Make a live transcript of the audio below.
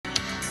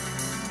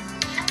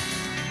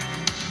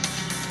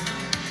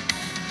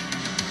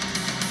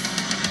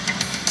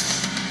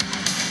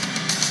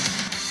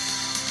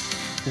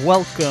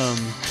Welcome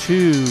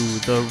to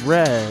the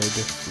Red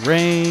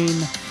Rain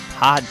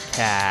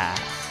Podcast.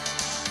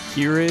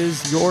 Here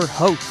is your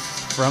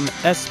host from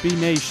SB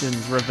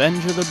Nation's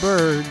Revenge of the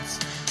Birds,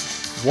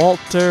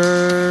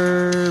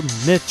 Walter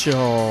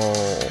Mitchell.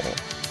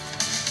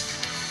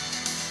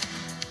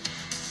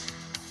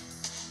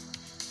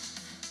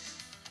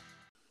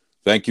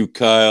 Thank you,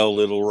 Kyle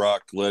Little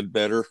Rock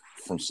Ledbetter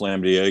from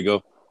Slam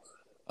Diego.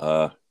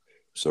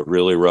 It's a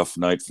really rough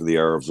night for the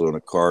Arizona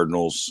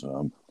Cardinals.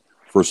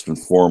 First and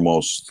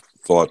foremost,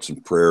 thoughts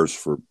and prayers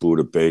for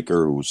Budda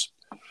Baker, who was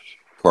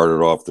carted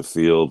off the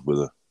field with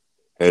a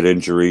head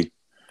injury,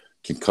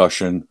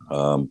 concussion.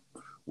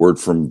 Word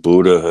from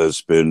Budda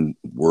has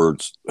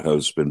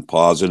been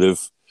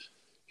positive.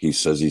 He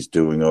says he's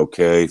doing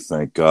okay,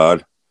 thank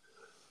God.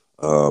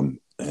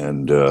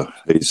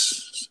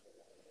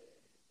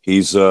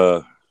 He's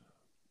part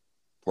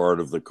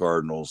of the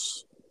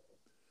Cardinals'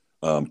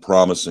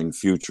 promising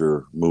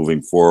future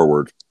moving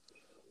forward,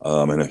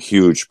 and a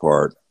huge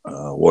part.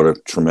 What a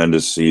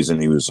tremendous season.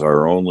 He was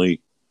our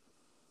only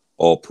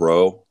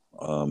All-Pro,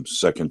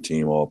 second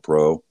team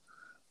All-Pro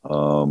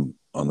on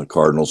the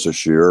Cardinals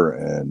this year,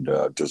 and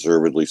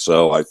deservedly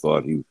so. I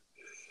thought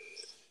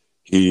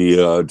he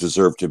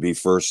deserved to be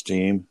first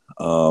team,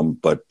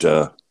 but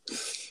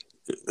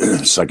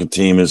second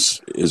team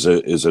is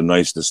a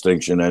nice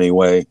distinction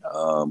anyway.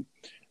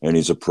 And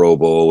he's a Pro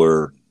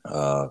Bowler.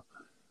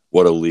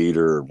 What a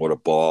leader! What a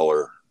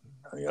baller!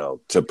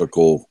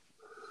 Typical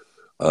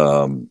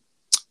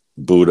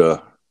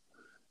Budda.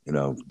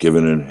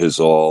 Giving in his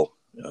all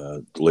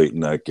late in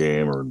that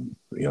game, or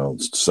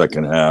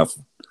second half,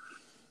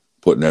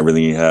 putting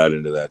everything he had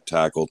into that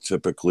tackle.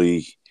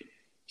 Typically,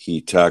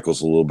 he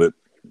tackles a little bit.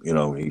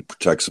 He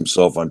protects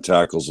himself on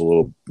tackles a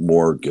little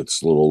more,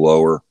 gets a little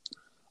lower.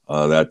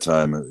 That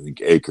time, I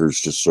think Akers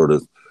just sort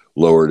of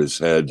lowered his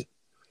head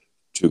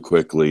too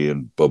quickly,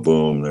 and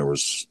boom, there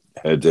was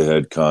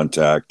head-to-head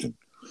contact. And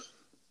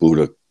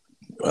Budda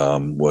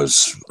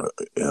was,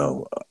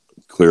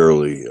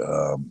 clearly,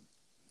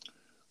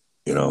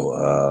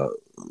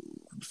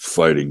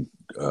 fighting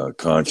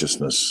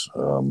consciousness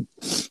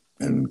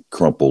and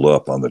crumpled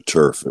up on the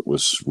turf. It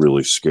was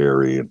really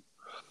scary,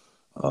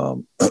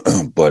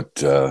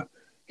 but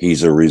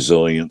he's a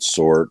resilient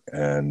sort,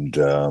 and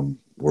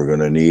we're going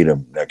to need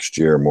him next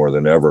year more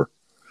than ever.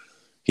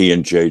 He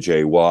and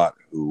J.J. Watt,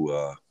 who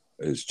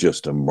is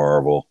just a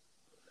marvel.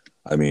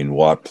 I mean,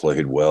 Watt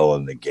played well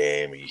in the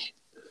game.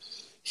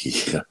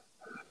 He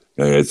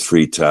had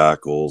 3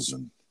 tackles,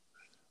 and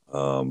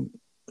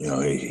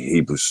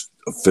he was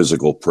a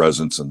physical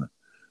presence, and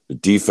the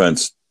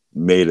defense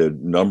made a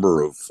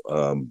number of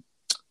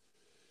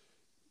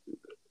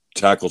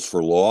tackles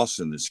for loss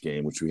in this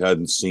game, which we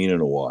hadn't seen in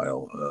a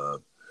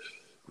while.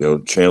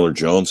 Chandler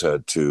Jones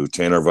had 2,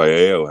 Tanner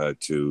Vallejo had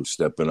 2,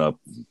 stepping up,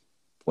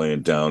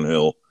 playing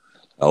downhill,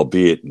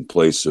 albeit in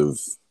place of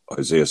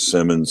Isaiah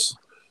Simmons.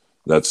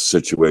 That's a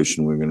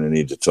situation we're going to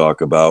need to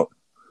talk about.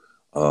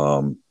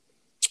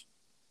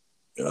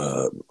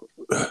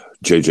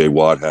 J.J.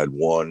 Watt had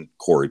 1.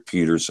 Corey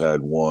Peters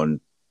had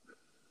 1.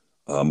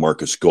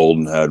 Marcus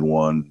Golden had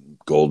 1.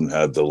 Golden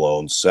had the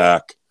lone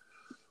sack,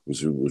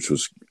 which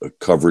was a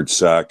covered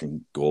sack,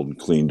 and Golden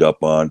cleaned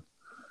up on.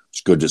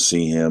 It's good to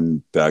see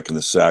him back in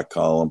the sack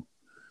column.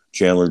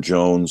 Chandler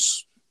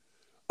Jones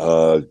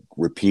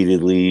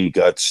repeatedly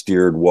got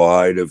steered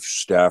wide of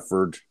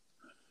Stafford,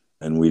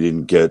 and we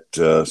didn't get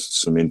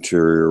some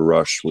interior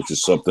rush, which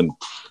is something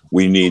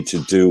we need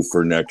to do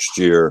for next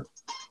year.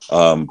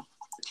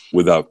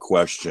 Without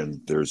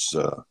question, there's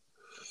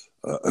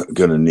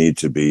going to need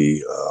to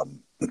be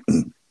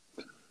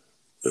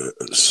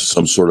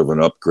some sort of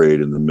an upgrade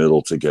in the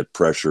middle to get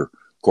pressure.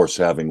 Of course,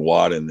 having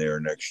Watt in there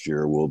next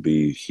year will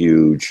be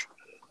huge.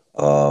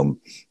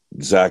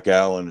 Zach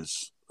Allen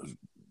is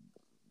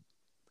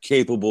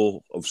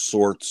capable of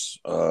sorts,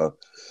 but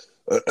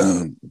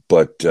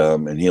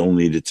and he'll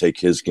need to take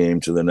his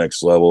game to the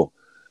next level,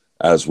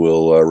 as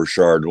will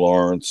Rashard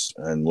Lawrence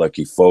and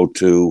Lecky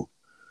Fotu.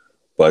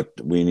 But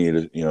we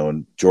need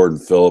and Jordan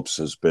Phillips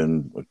has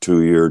been a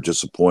 2-year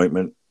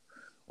disappointment,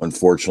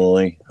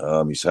 unfortunately.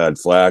 He's had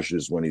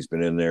flashes when he's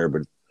been in there,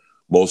 but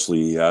mostly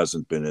he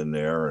hasn't been in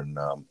there, and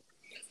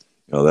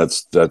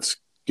that's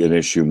an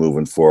issue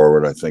moving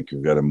forward. I think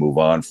we've got to move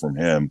on from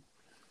him,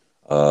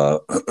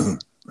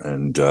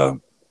 and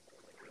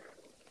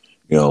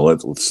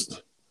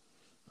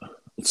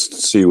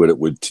let's see what it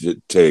would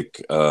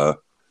take.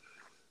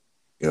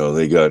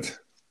 They got,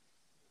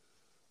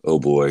 oh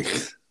boy,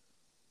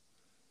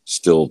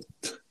 still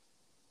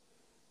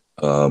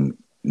 $9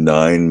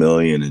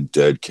 million in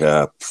dead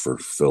cap for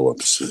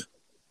Phillips.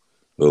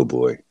 Oh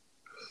boy.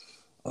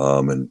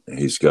 And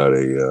he's got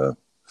a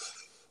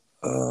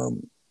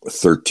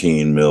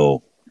 13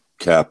 mil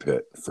cap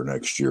hit for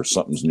next year.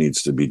 Something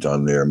needs to be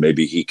done there.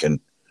 Maybe he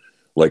can,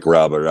 like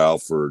Robert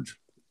Alford,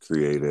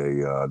 create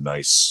a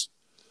nice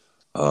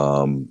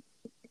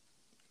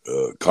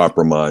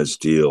compromise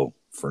deal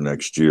for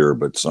next year,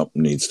 but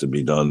something needs to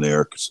be done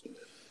there. Because,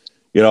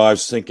 I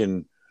was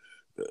thinking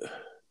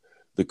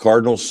the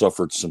Cardinals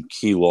suffered some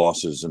key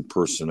losses in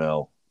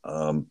personnel,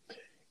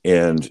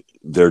 and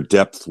their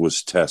depth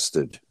was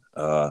tested.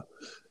 And,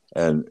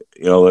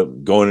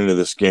 going into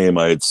this game,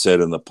 I had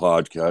said in the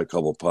podcast, a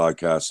couple of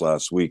podcasts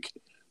last week,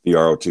 the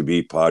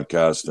ROTB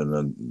podcast and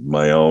then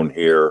my own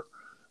here,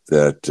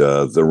 that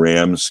the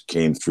Rams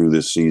came through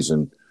this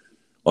season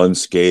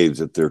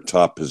unscathed at their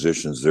top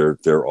positions.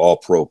 They're all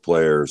pro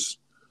players,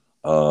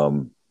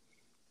 were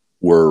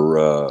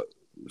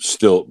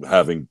still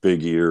having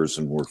big years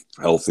and were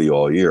healthy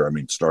all year. I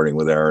mean, starting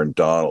with Aaron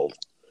Donald,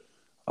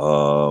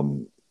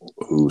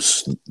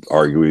 who's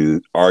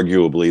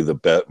arguably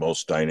the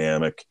most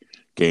dynamic,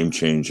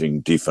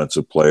 game-changing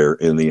defensive player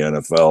in the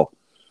NFL.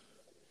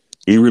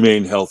 He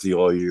remained healthy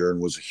all year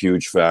and was a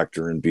huge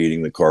factor in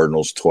beating the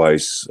Cardinals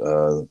twice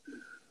down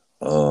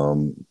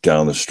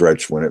the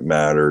stretch when it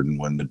mattered and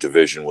when the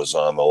division was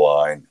on the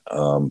line,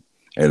 and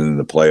in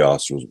the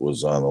playoffs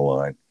was on the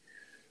line.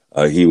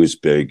 He was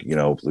big.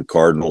 The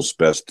Cardinals'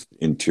 best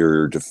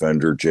interior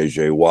defender,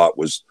 J.J. Watt,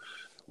 was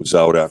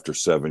out after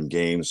 7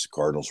 games. The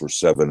Cardinals were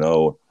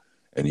 7-0,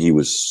 and he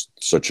was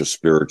such a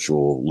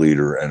spiritual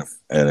leader and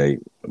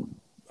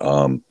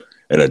a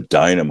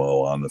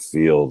dynamo on the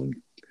field, and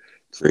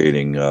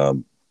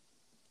creating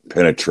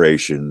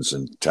penetrations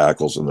and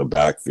tackles in the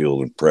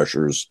backfield and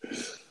pressures.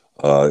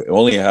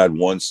 Only had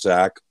 1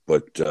 sack,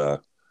 but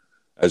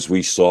as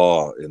we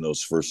saw in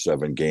those first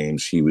 7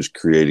 games, he was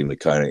creating the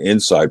kind of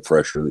inside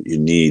pressure that you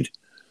need,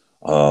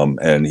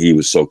 and he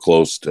was so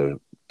close to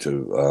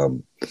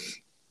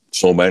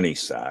so many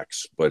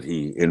sacks, but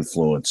he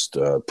influenced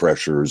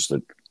pressures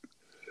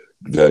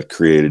that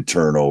created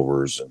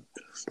turnovers, and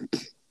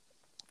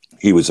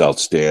he was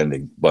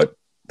outstanding. But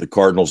the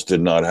Cardinals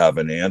did not have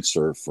an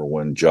answer for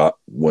when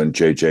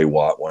J.J.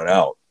 Watt went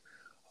out.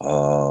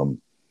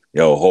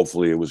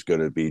 Hopefully it was going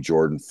to be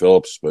Jordan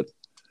Phillips, but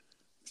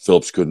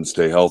Phillips couldn't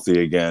stay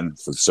healthy again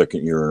for the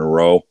second year in a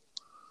row.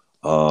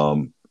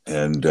 And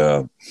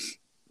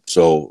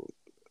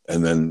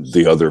then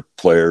the other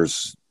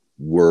players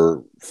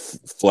were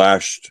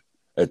flashed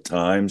at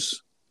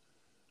times,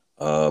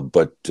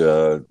 but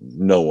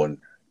no one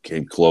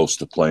came close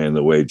to playing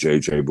the way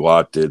J.J.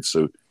 Watt did.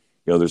 So,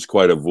 there's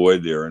quite a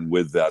void there. And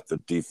with that, the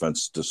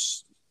defense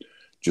just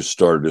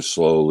started to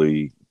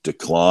slowly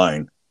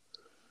decline.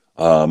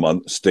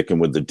 I'm sticking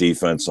with the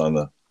defense on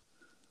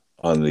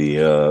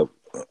the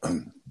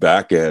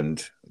back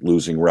end,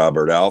 losing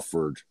Robert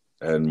Alford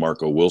and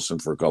Marco Wilson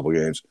for a couple of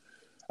games.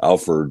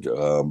 Alford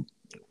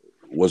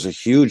was a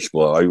huge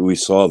blow. We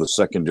saw the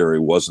secondary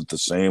wasn't the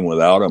same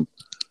without him.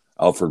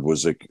 Alford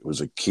was a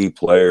key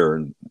player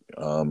in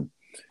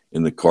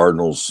the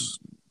Cardinals'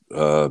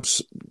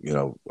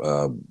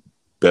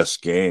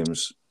 best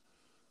games.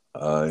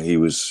 He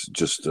was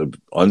just an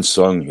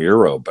unsung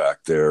hero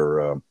back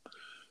there.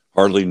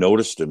 Hardly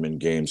noticed him in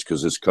games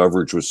because his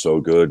coverage was so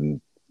good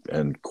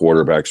and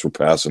quarterbacks were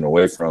passing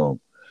away from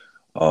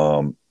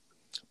him.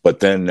 But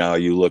then now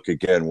you look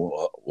again,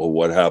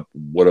 what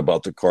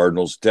about the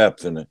Cardinals'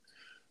 depth? And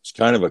it's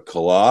kind of a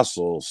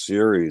colossal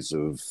series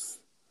of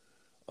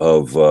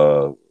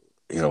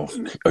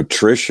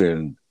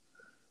attrition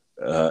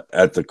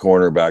at the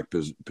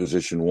cornerback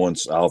position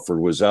once Alford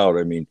was out.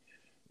 I mean,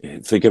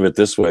 think of it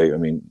this way. I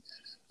mean,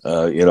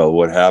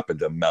 what happened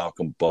to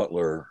Malcolm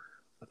Butler,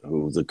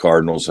 who the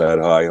Cardinals had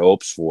high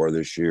hopes for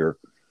this year,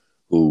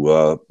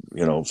 who,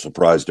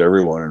 surprised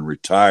everyone and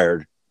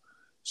retired.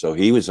 So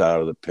he was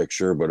out of the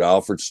picture, but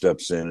Alford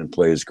steps in and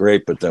plays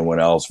great. But then when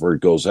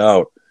Alford goes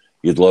out,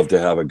 you'd love to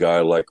have a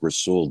guy like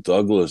Rasul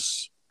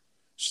Douglas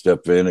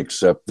step in,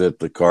 except that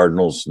the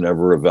Cardinals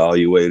never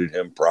evaluated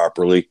him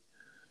properly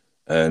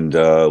and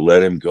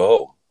let him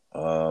go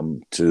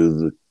to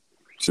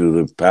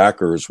the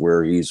Packers,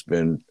 where he's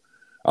been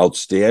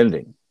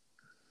outstanding.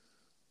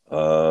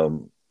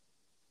 While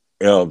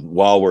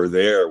we're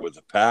there with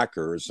the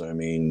Packers, I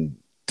mean,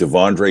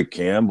 Devondre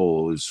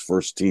Campbell is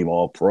first team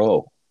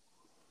All-Pro.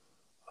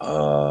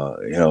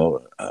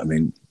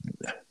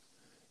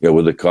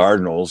 With the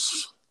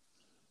Cardinals,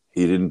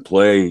 he didn't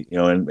play,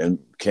 and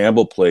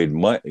Campbell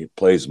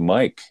plays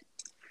Mike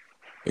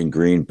in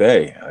Green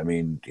Bay. I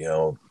mean,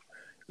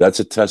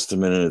 that's a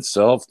testament in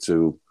itself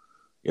to,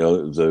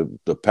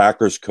 the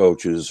Packers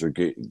coaches are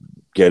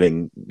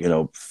getting,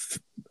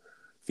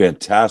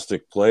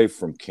 fantastic play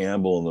from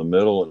Campbell in the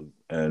middle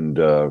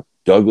and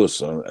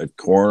Douglas at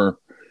corner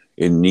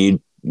in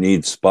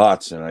need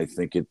spots. And I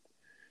think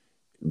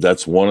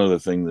that's one of the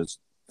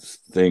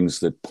things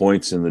that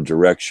points in the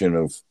direction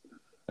of,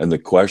 and the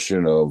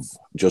question of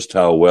just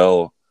how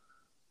well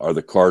are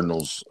the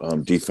Cardinals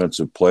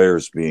defensive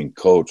players being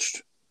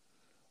coached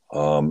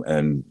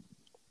and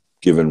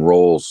given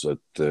roles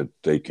that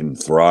they can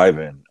thrive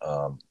in.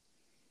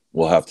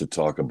 We'll have to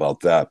talk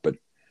about that. But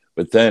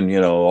then,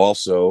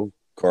 also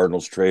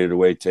Cardinals traded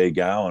away Tay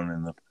Gowan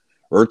in the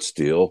Ertz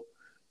deal.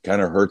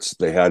 Kind of hurts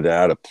they had to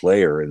add a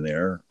player in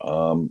there.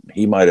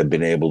 He might have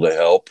been able to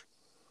help,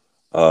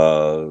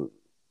 in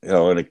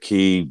a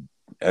key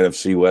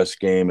NFC West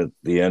game at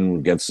the end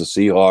against the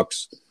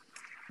Seahawks.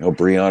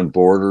 Breon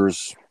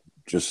Borders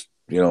just,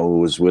 who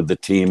was with the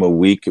team a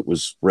week. It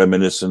was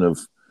reminiscent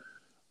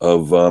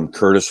of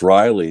Curtis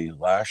Riley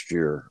last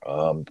year,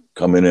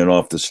 coming in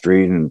off the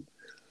street and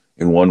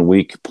in 1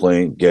 week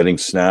getting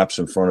snaps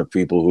in front of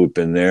people who'd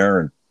been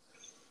there,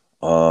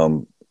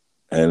 and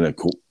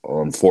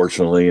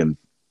unfortunately, and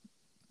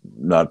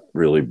not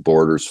really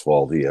Borders'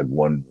 fault, he had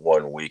one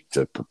week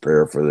to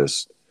prepare for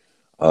this.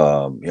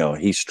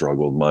 He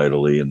struggled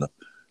mightily, and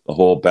the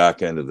whole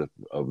back end of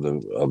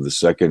the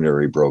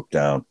secondary broke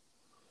down.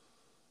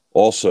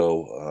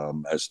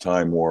 Also, as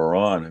time wore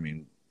on, I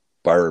mean,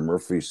 Byron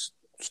Murphy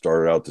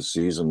started out the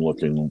season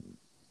looking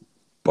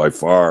by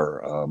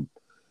far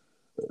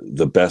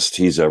the best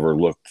he's ever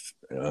looked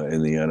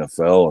in the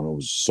NFL, and it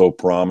was so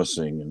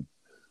promising. And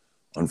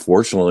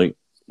unfortunately,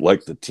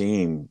 like the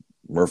team,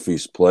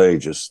 Murphy's play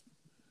just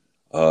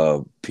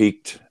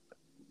peaked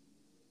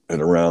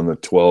at around the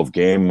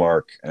 12-game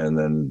mark and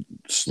then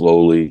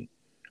slowly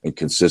and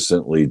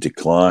consistently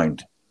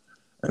declined.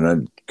 And I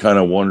kind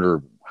of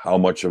wonder how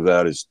much of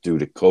that is due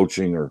to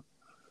coaching, or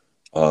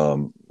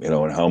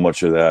and how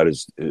much of that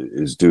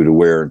is due to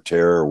wear and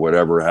tear or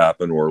whatever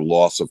happened, or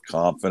loss of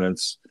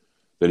confidence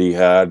that he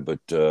had. But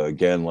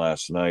again,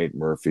 last night,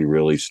 Murphy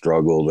really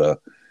struggled,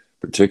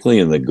 particularly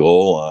in the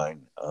goal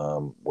line,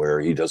 where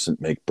he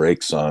doesn't make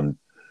breaks on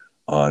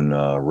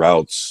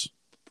routes,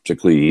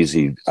 particularly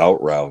easy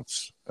out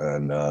routes,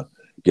 and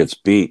gets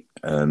beat.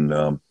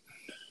 And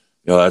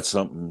that's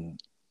something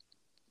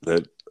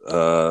that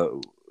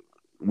the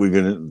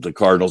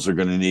Cardinals are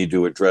gonna need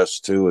to address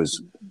too.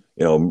 Is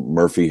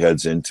Murphy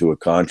heads into a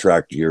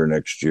contract year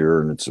next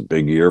year, and it's a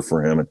big year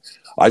for him. And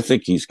I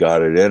think he's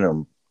got it in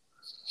him.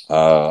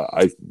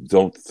 I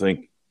don't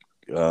think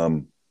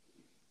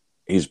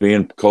he's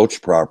being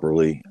coached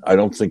properly. I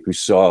don't think we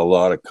saw a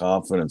lot of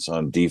confidence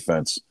on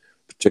defense,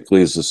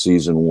 particularly as the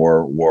season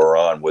wore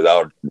on,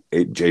 without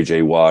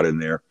J.J. Watt in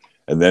there,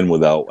 and then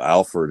without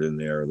Alford in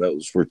there.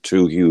 Those were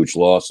two huge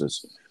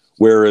losses.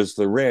 Whereas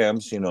the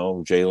Rams,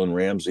 Jalen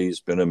Ramsey's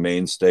been a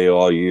mainstay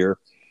all year.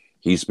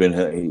 He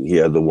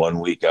had the 1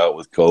 week out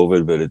with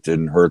COVID, but it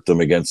didn't hurt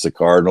them against the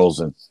Cardinals.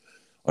 And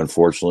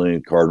unfortunately,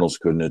 the Cardinals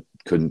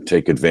couldn't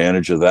take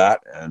advantage of that.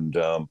 And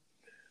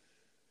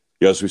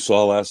as we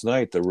saw last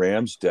night, the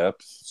Rams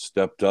depth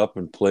stepped up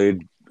and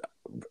played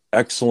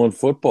excellent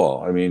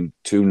football. I mean,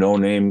 two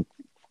no-name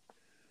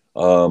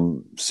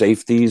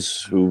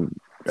safeties who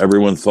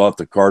everyone thought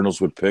the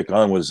Cardinals would pick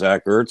on with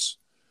Zach Ertz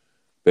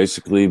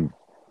basically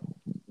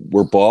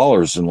were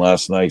ballers in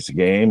last night's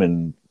game.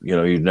 And,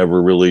 you'd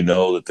never really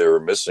know that they were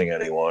missing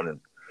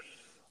anyone.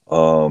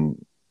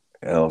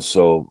 And,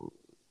 so,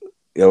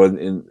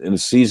 in a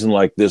season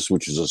like this,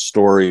 which is a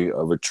story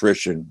of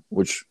attrition,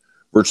 which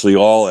virtually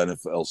all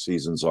NFL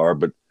seasons are,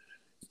 but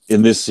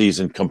in this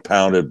season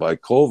compounded by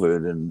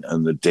COVID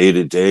and the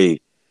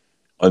day-to-day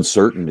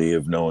uncertainty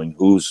of knowing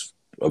who's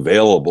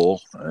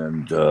available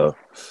and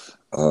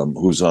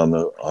who's in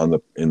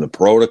the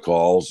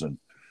protocols. And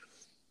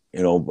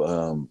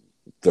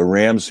the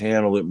Rams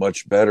handled it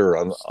much better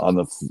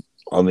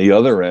on the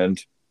other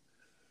end.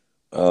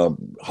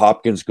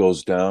 Hopkins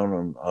goes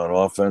down on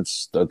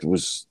offense. That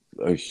was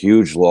a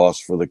huge loss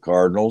for the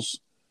Cardinals.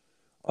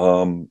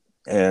 The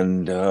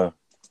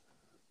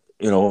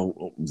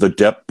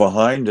depth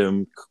behind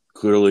him,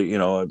 clearly,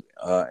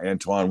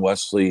 Antoine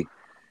Wesley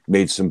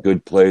made some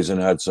good plays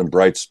and had some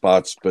bright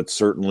spots, but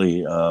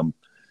certainly,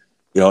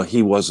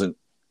 he wasn't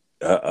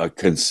a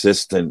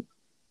consistent,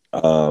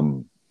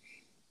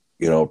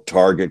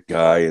 target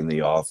guy in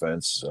the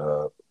offense.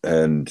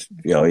 And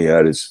he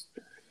had as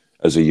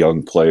a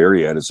young player,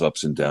 he had his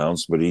ups and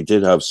downs, but he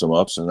did have some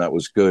ups, and that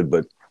was good.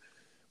 But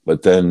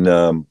then,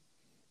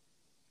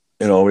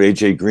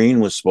 AJ Green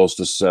was supposed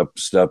to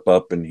step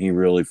up, and he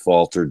really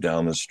faltered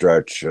down the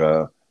stretch.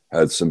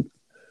 Had some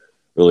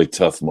really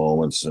tough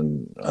moments,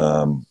 and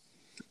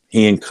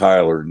he and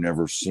Kyler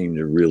never seemed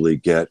to really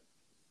get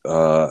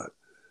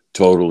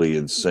totally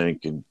in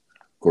sync. And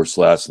of course,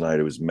 last night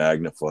it was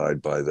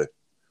magnified by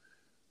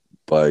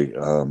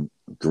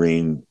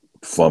Green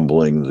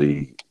fumbling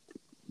the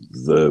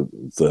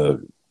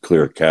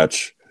clear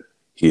catch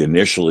he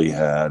initially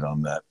had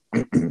on that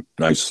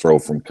nice throw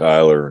from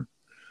Kyler.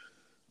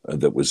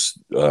 That was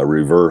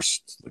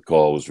reversed. The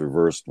call was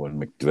reversed when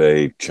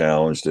McVay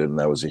challenged it, and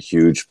that was a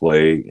huge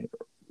play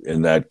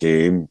in that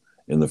game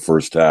in the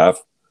first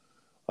half.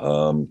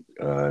 And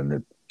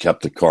it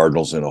kept the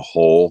Cardinals in a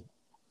hole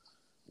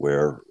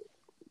where,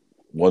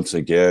 once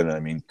again, I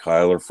mean,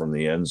 Kyler from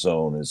the end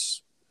zone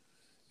is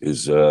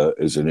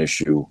an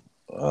issue.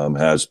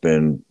 Has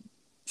been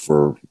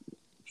for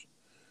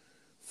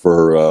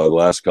the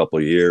last couple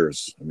of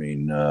years. I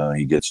mean,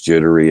 he gets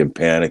jittery and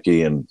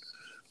panicky, and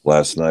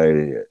last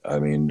night, I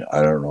mean,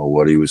 I don't know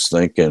what he was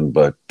thinking,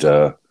 but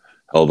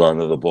held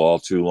onto the ball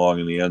too long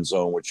in the end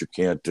zone, which you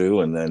can't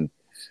do, and then,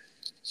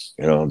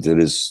 did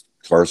his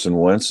Carson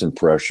Wentz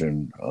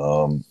impression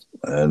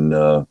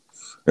and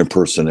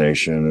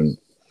impersonation, and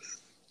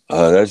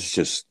that's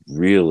just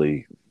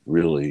really,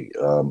 really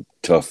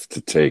tough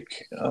to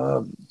take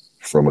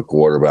from a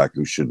quarterback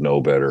who should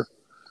know better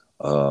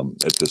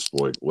at this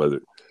point,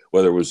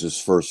 whether it was his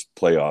first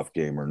playoff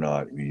game or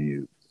not. I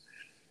mean,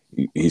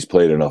 he's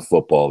played enough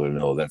football to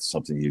know that's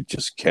something you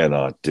just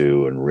cannot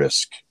do and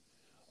risk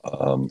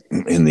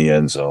in the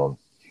end zone.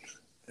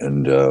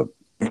 And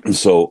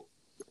so,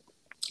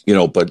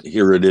 but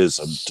here it is.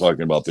 I'm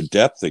talking about the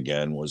depth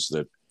again, was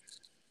that,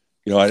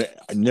 I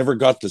never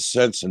got the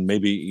sense, and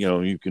maybe,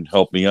 you can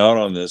help me out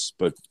on this,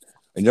 but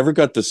I never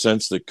got the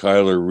sense that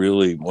Kyler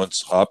really,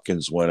 once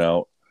Hopkins went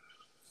out,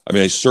 I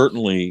mean, I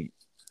certainly,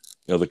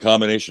 the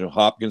combination of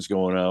Hopkins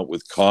going out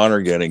with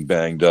Connor getting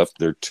banged up,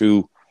 they're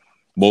two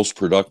most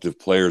productive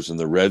players in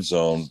the red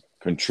zone,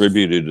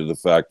 contributed to the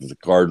fact that the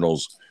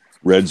Cardinals'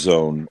 red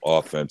zone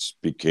offense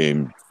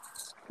became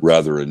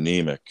rather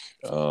anemic,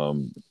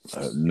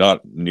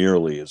 not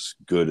nearly as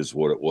good as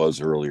what it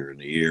was earlier in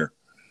the year.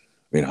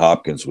 I mean,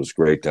 Hopkins was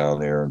great down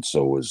there, and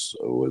so was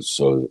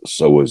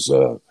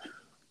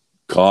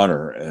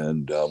Connor,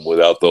 and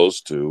without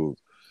those two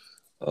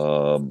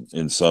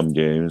in some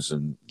games,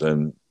 and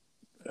then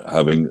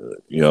having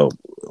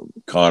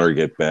Connor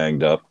get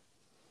banged up,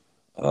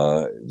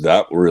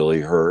 that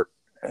really hurt.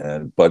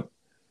 But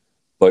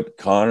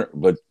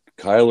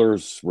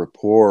Kyler's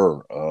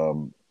rapport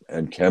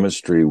and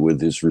chemistry with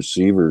his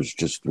receivers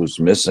just was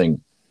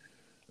missing.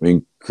 I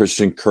mean,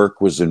 Christian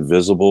Kirk was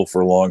invisible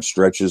for long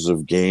stretches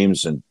of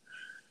games, and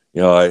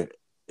at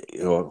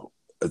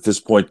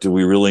this point, do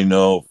we really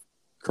know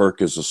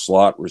Kirk is a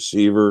slot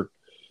receiver?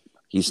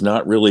 He's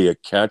not really a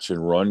catch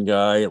and run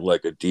guy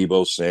like a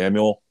Deebo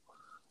Samuel.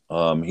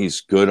 He's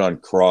good on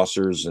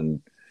crossers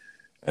and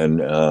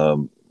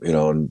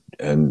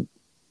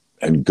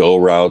go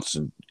routes,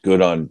 and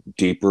good on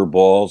deeper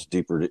balls,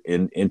 deep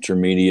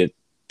intermediate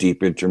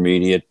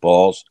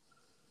balls.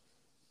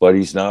 But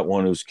he's not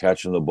one who's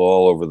catching the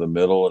ball over the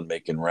middle and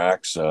making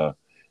racks.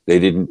 They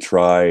didn't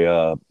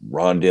try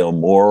Rondale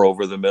Moore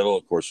over the middle.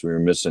 Of course, we were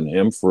missing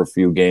him for a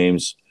few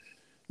games.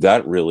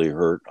 That really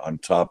hurt, on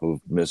top of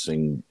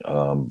missing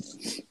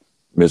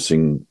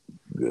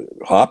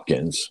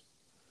Hopkins.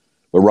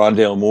 But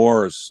Rondale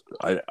Moore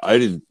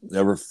I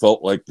never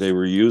felt like they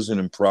were using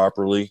him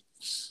properly.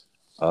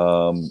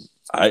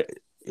 I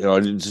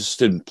just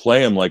didn't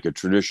play him like a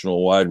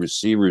traditional wide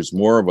receiver. He's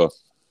more of a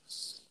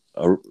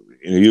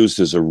used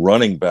as a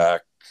running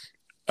back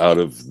out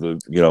of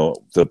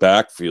the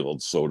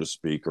backfield, so to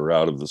speak, or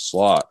out of the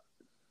slot,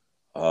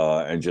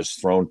 and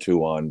just thrown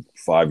to on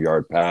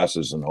 5-yard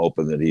passes and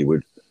hoping that he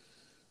would,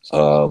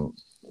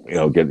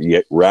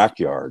 get rack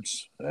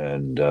yards.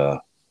 And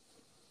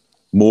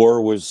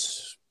Moore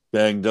was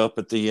banged up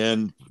at the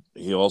end.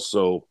 He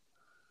also,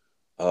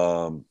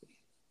 you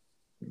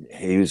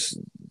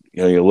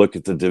look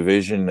at the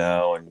division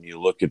now, and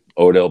you look at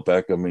Odell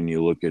Beckham, and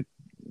you look at,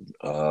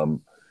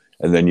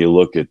 and then you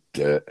look at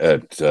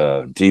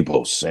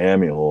Deebo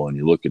Samuel, and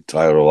you look at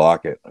Tyler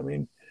Lockett. I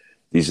mean,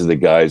 these are the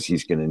guys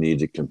he's going to need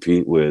to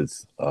compete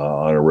with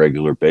on a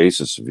regular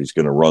basis if he's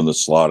going to run the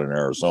slot in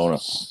Arizona.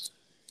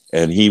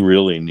 And he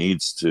really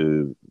needs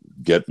to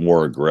get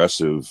more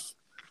aggressive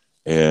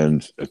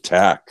and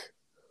attack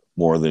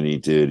more than he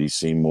did. He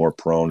seemed more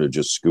prone to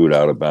just scoot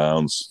out of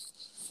bounds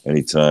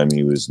anytime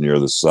he was near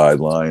the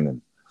sideline.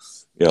 And,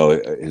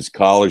 his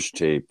college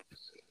tape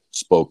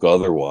spoke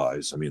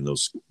otherwise. I mean,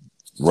 those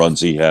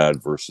runs he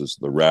had versus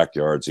the rack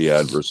yards he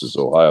had versus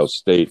Ohio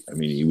State, I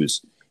mean, he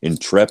was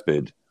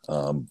intrepid.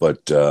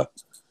 But we're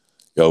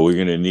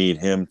going to need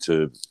him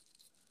to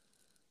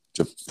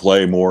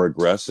play more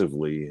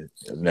aggressively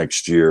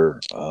next year,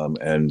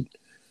 and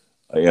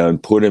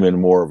put him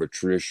in more of a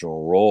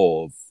traditional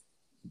role of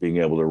being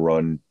able to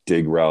run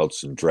dig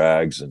routes and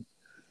drags and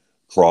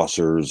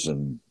crossers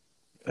and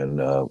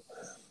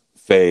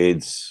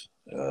fades,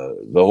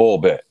 the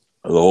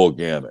whole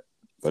gamut.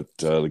 But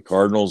the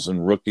Cardinals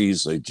and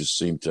rookies, they just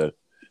seem to,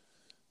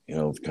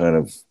 kind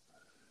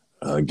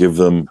of give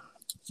them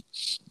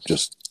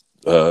just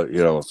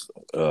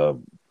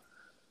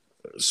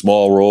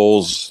small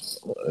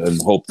roles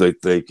and hope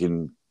that they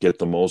can get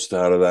the most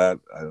out of that.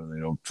 They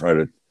don't try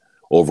to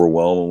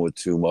overwhelm them with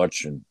too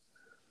much. And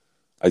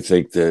I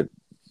think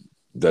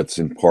that's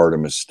in part a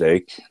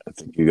mistake. I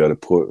think you got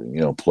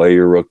to play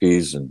your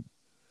rookies, and,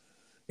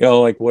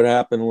 like what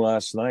happened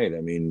last night. I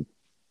mean,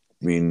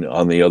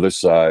 on the other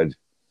side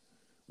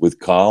with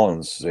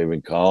Collins,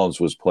 even Collins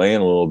was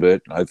playing a little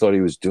bit. I thought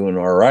he was doing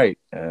all right,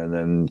 and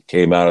then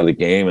came out of the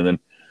game, and then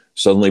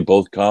suddenly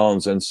both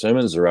Collins and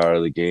Simmons are out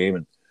of the game,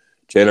 and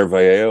Tanner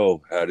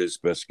Vallejo had his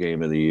best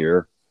game of the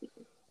year.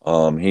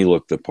 He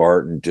looked the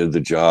part and did the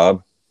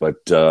job,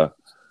 but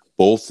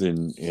both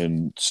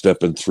in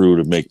stepping through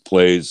to make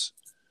plays,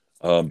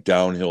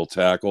 downhill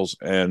tackles,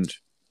 and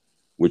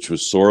which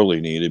was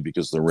sorely needed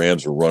because the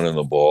Rams were running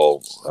the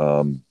ball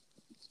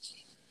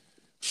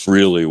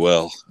really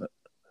well,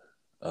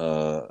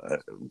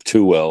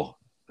 too well,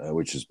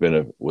 which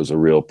was a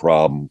real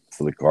problem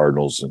for the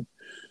Cardinals, and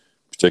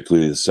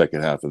particularly the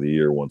second half of the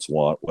year once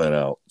Watt went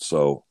out.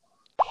 So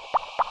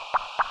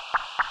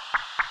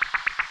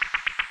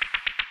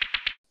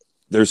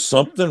there's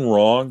something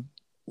wrong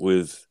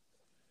with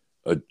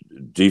a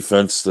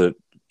defense that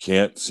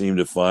can't seem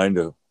to find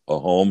a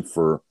home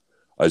for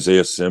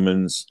Isaiah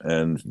Simmons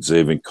and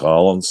Zaven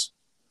Collins.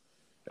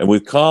 And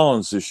with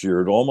Collins this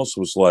year, it almost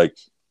was like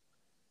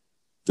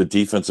the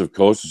defensive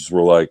coaches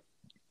were like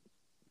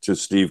to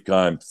Steve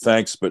Keim,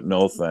 thanks, but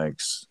no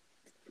thanks.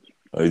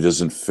 He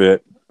doesn't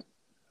fit.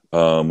 We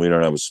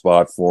don't have a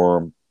spot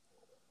for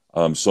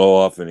him. So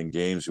often in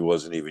games he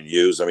wasn't even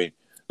used. I mean,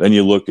 then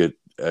you look at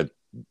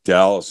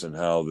Dallas and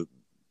how,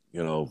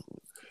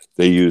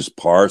 they used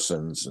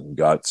Parsons and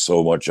got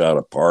so much out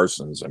of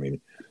Parsons. I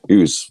mean, he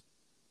was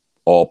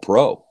all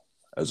pro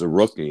as a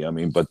rookie. I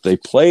mean, but they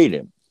played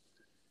him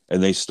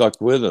and they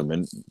stuck with him.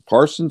 And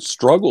Parsons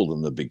struggled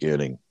in the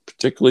beginning,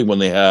 particularly when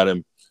they had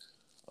him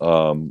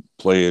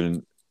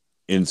playing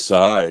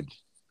inside.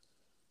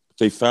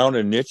 They found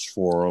a niche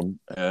for him,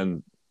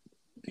 and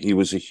he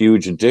was a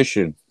huge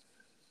addition.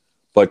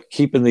 But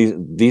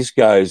keeping these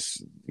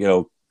guys,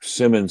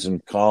 Simmons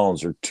and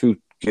Collins are too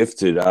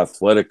gifted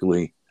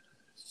athletically,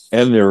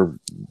 and they're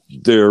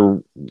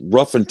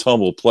rough and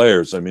tumble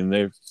players. I mean,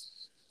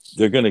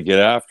 they're going to get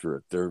after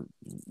it.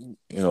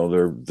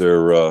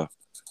 They're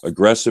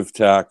aggressive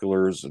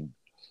tacklers, and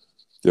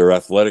they're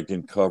athletic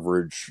in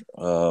coverage.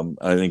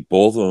 I think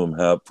both of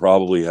them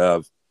probably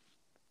have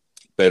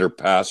better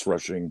pass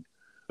rushing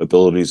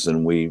abilities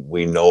than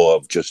we know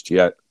of just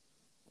yet.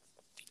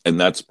 And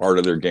that's part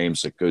of their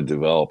games that could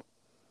develop.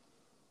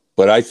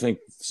 But I think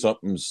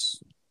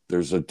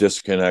there's a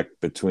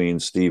disconnect between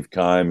Steve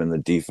Keim and the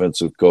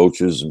defensive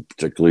coaches, and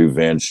particularly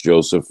Vance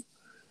Joseph.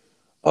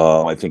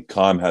 I think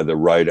Keim had the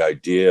right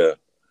idea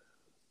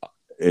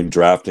in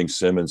drafting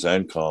Simmons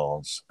and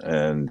Collins.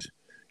 And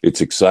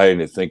it's exciting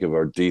to think of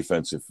our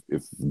defense if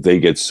they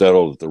get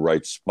settled at the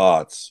right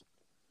spots.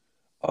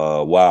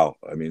 Wow.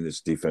 I mean,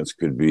 this defense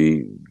could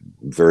be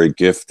very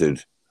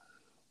gifted.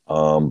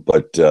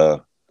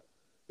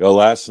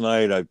 Last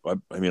night, I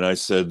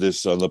said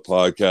this on the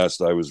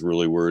podcast. I was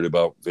really worried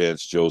about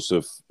Vance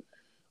Joseph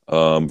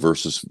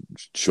versus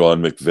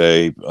Sean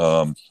McVay.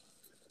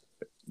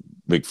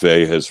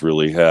 McVay has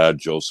really had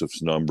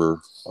Joseph's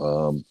number,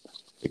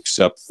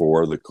 except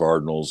for the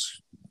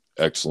Cardinals'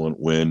 excellent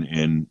win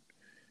in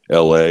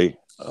L.A.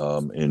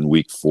 In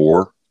Week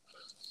 4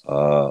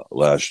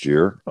 last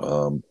year.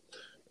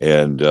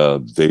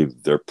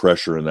 Their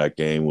pressure in that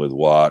game with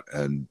Watt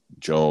and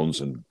Jones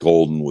and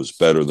Golden was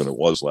better than it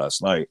was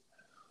last night.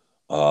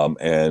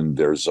 And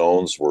their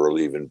zones were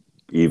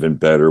even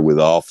better with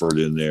Alford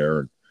in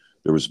there.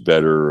 There was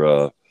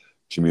better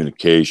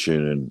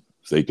communication, and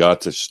they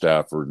got to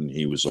Stafford, and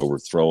he was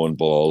overthrowing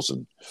balls,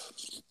 and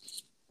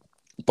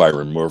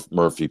Byron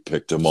Murphy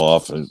picked him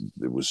off, and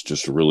it was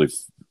just a really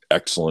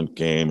excellent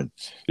game. And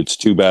it's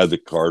too bad the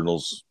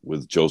Cardinals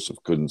with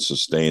Joseph couldn't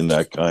sustain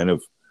that kind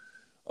of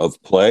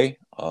play.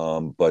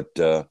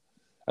 But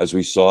as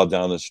we saw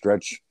down the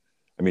stretch,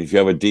 I mean, if you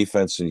have a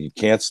defense and you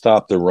can't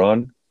stop the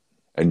run,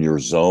 and your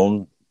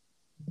zones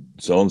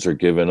are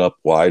giving up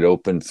wide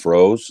open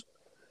throws,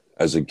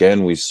 as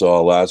again we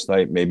saw last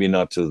night, maybe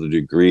not to the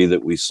degree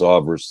that we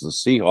saw versus the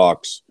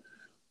Seahawks,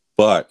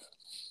 but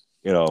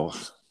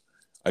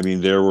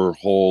there were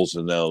holes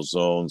in those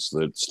zones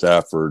that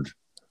Stafford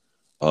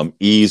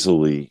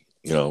easily,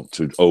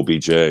 to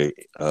OBJ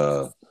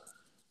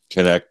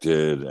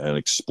connected and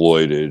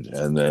exploited.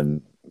 And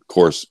then, of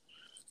course,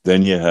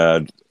 you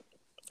had,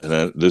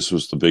 and this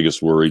was the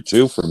biggest worry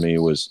too for me,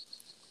 was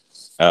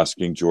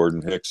asking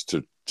Jordan Hicks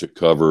to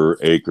cover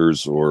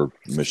Akers or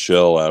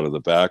Michelle out of the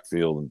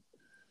backfield. And,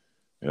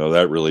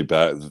 that really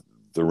bad.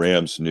 The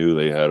Rams knew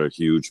they had a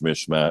huge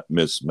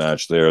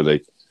mismatch there.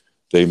 They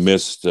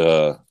missed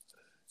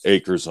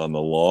Akers on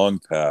the long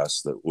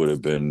pass that would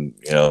have been,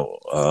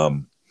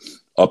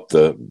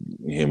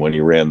 when he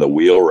ran the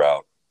wheel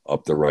route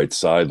up the right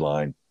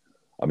sideline.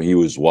 I mean, he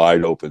was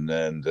wide open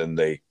then. Then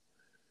they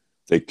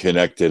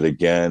connected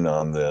again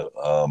on the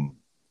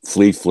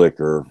flea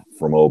flicker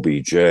from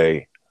OBJ.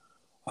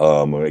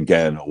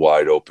 Again, a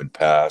wide open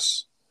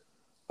pass.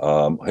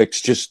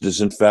 Hicks just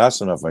isn't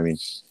fast enough. I mean,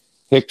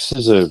 Hicks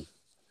is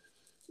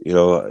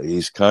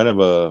he's kind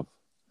of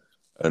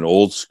an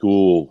old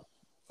school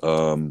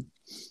linebacker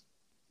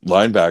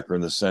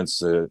in the sense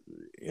that,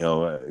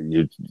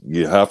 you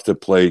have to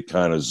play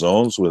kind of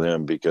zones with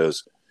him,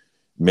 because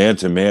man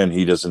to man,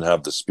 he doesn't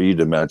have the speed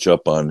to match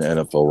up on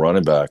NFL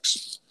running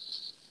backs.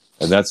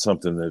 And that's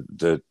something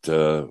that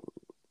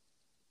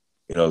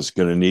is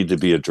going to need to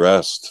be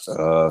addressed.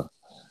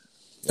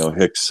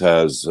 Hicks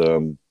has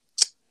a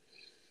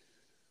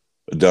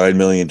 $9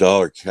 million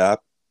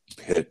cap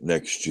hit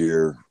next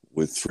year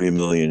with $3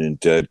 million in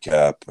dead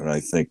cap. And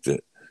I think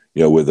that,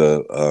 with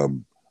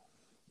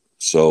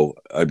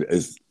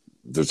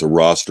there's a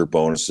roster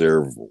bonus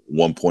there of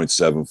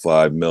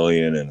 $1.75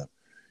 million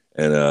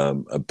and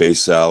a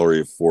base salary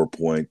of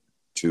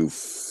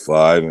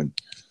 $4.25. And,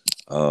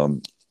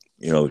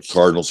 the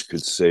Cardinals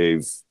could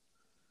save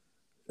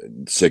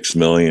 $6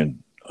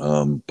 million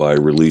by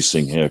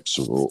releasing Hicks.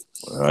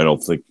 I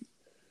don't think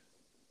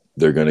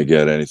they're going to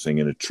get anything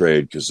in a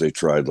trade, because they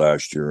tried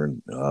last year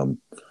and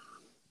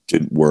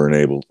weren't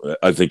able.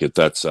 I think at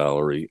that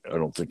salary, I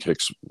don't think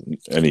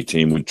any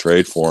team would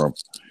trade for him.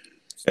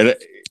 And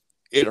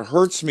it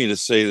hurts me to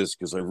say this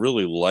because I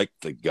really like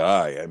the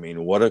guy. I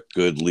mean, what a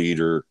good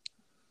leader,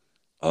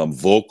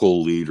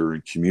 vocal leader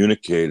and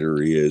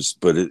communicator he is.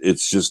 But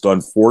it's just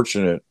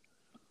unfortunate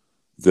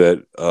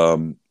that,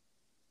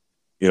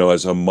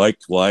 as a Mike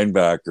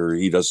linebacker,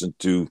 he doesn't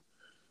do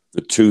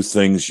the two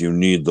things you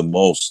need the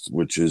most,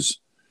 which is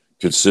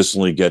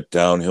consistently get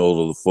downhill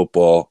to the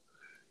football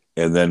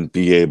and then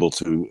be able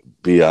to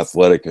be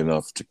athletic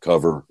enough to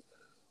cover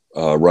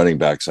running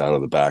backs out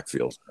of the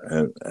backfield.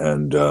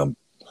 And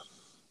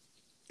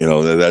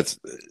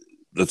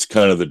that's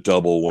kind of the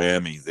double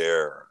whammy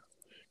there.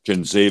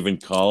 Can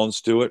Zaven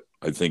Collins do it?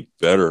 I think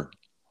better.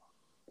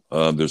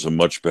 There's a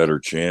much better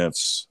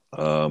chance.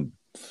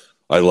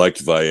 I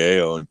liked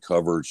Vallejo in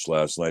coverage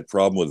last night.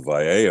 Problem with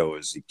Vallejo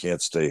is he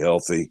can't stay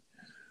healthy.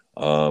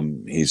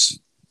 He's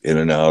in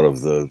and out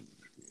of the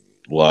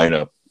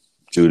lineup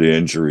due to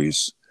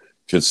injuries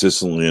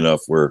consistently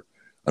enough where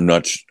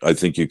I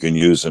think you can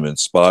use him in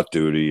spot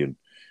duty, and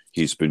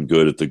he's been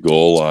good at the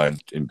goal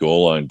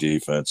line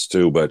defense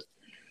too. But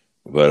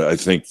I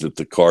think that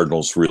the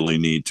Cardinals really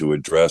need to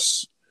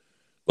address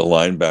the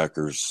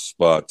linebackers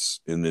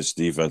spots in this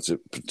defense,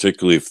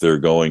 particularly if they're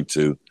going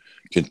to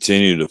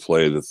continue to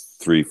play the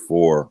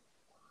 3-4,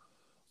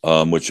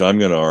 which I'm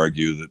going to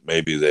argue that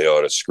maybe they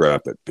ought to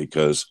scrap it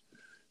because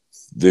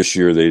this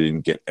year they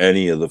didn't get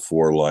any of the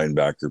four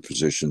linebacker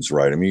positions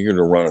right. I mean, you're going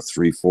to run a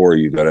 3-4,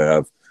 you got to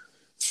have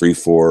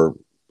 3-4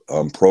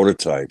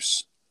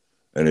 prototypes.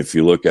 And if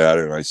you look at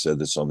it, and I said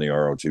this on the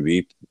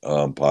ROTV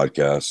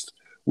podcast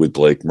with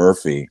Blake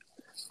Murphy,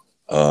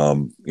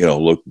 go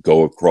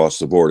across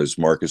the board. Is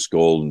Marcus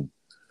Golden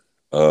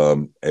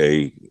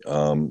a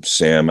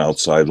Sam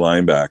outside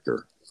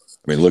linebacker?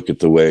 I mean, look at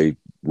the way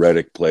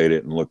Reddick played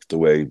it and look at the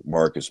way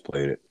Marcus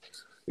played it.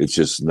 It's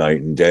just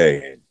night and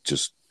day.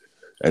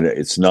 And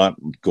it's not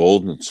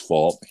Golden's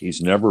fault.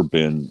 He's never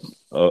been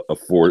a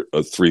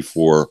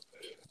 3-4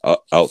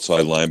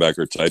 outside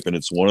linebacker type, and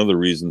it's one of the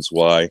reasons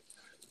why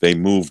they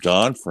moved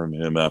on from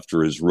him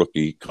after his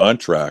rookie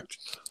contract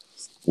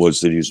was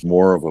that he's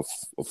more of a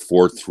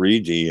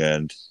 4-3 D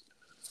end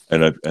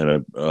and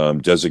a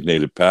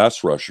designated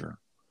pass rusher,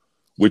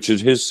 which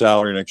is his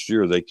salary next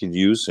year. They could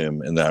use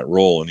him in that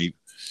role, and it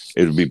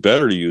would be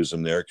better to use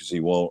him there because he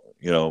won't,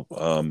 in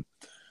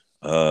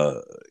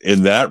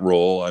that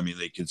role. I mean,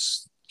 they can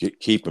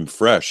keep him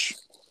fresh,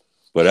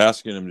 but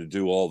asking him to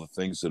do all the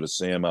things that a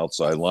Sam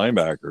outside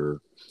linebacker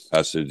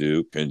has to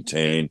do,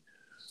 contain,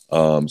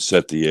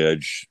 set the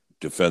edge,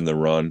 defend the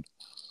run.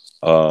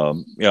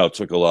 It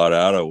took a lot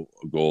out of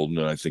Golden,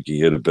 and I think he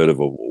hit a bit of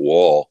a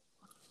wall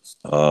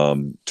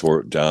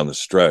toward down the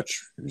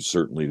stretch. He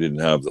certainly didn't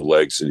have the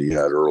legs that he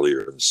had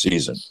earlier in the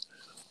season.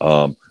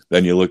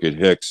 Then you look at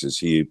Hicks. Is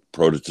he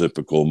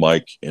prototypical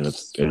Mike in a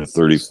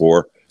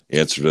 34?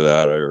 Answer to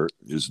that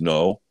is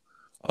no.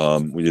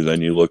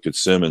 Then you look at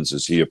Simmons.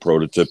 Is he a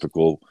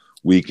prototypical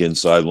weak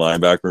inside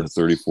linebacker in a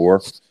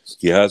 34?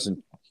 He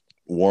hasn't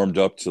warmed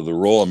up to the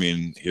role. I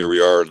mean, here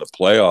we are in the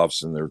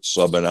playoffs, and they're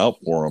subbing out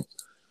for him.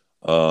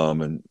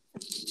 And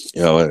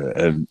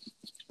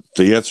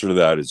the answer to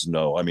that is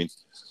no. I mean,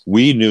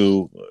 we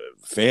knew,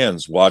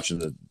 fans watching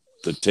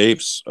the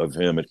tapes of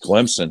him at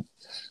Clemson,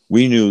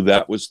 we knew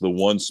that was the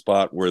one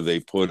spot where they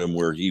put him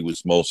where he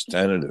was most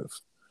tentative.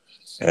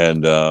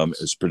 And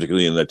it's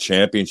particularly in the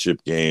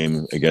championship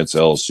game against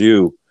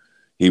LSU,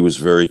 he was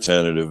very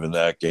tentative in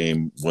that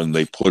game when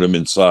they put him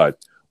inside.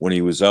 When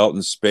he was out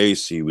in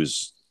space, he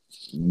was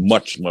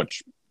much,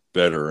 much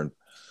better. And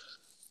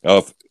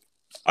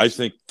I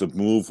think the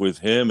move with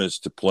him is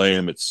to play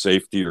him at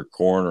safety or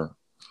corner,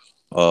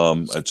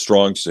 at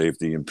strong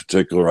safety in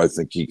particular. I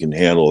think he can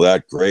handle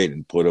that great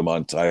and put him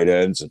on tight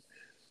ends and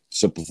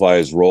simplify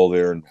his role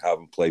there and have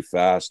him play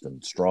fast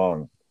and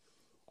strong.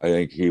 I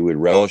think he would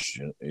relish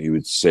it. He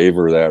would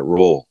savor that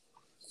role.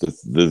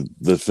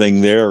 The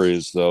thing there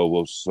is, though,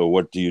 well, so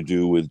what do you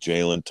do with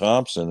Jalen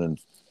Thompson? And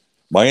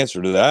my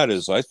answer to that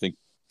is I think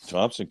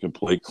Thompson can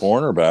play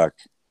cornerback.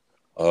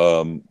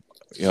 I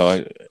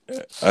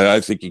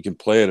think he can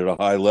play it at a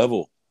high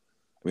level.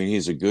 I mean,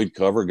 he's a good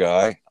cover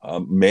guy,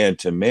 man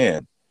to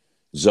man.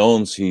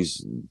 Zones, he's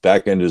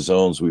back into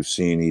zones. We've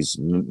seen he's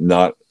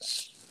not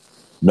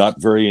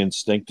very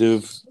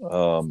instinctive.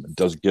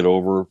 Doesn't get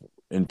over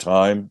in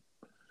time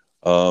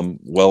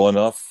well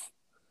enough.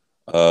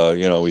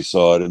 We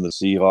saw it in the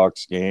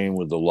Seahawks game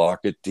with the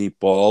Lockett deep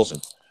balls,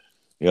 and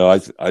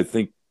I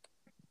think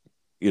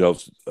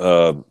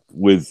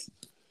with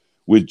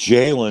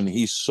Jalen,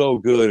 he's so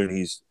good,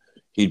 and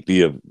he'd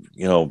be a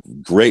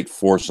great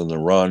force in the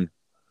run.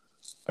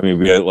 I mean,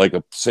 we had like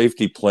a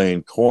safety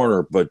playing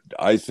corner, but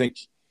I think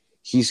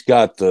he's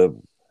got the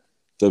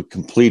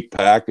complete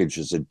package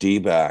as a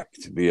D-back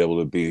to be able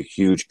to be a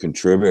huge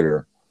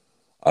contributor,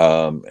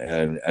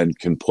 and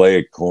can play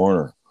at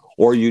corner.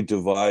 Or you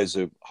devise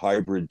a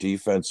hybrid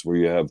defense where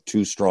you have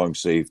two strong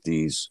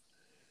safeties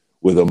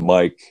with a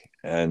Mike,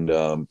 and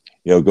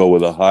go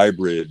with a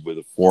hybrid with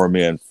a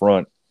 4-man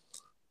front.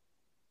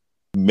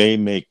 May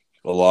make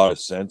a lot of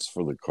sense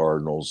for the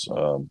Cardinals,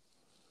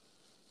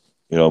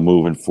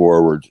 moving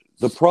forward.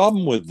 The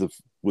problem with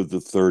with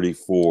the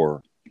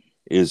 34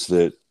 is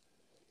that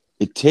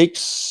it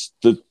takes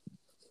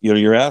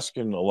you're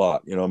asking a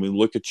lot. I mean,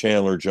 look at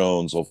Chandler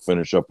Jones. I'll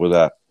finish up with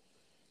that.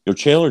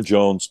 Chandler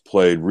Jones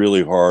played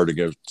really hard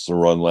against the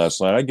run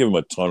last night. I give him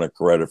a ton of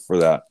credit for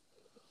that.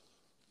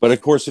 But,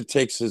 of course, it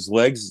takes his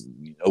legs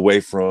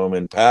away from him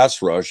in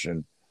pass rush.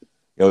 And,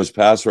 his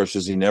pass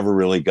rushes, he never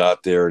really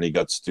got there, and he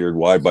got steered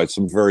wide by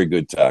some very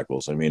good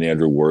tackles. I mean,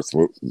 Andrew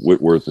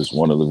Whitworth is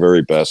one of the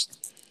very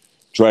best.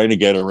 Trying to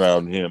get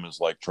around him is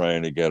like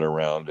trying to get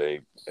around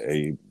a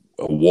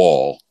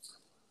wall.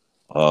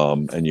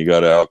 And you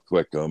got to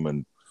out-quick him.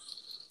 And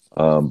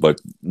but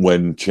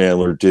when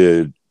Chandler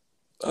did,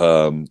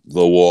 the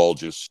wall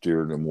just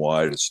steered him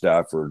wide of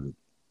Stafford.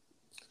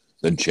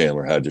 Then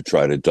Chandler had to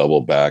try to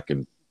double back,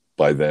 and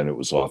by then it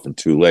was often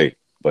too late.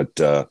 But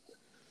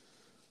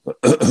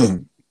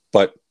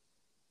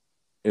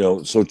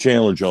so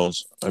Chandler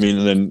Jones, I mean,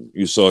 and then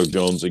you saw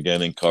Jones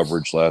again in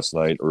coverage last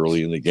night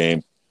early in the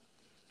game.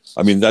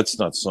 I mean, that's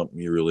not something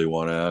you really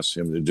want to ask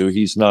him to do.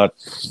 He's not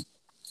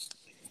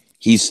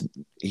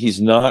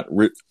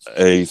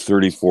a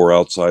 34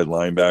 outside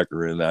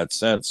linebacker in that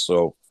sense.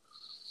 So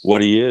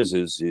what he is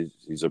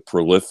he's a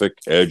prolific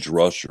edge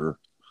rusher,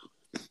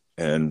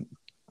 and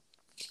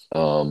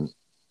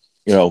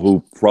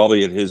who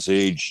probably at his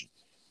age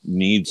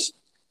needs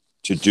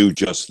to do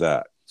just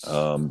that.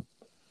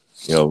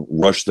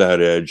 Rush that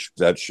edge.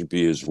 That should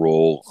be his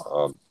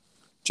role.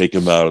 Take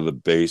him out of the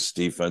base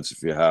defense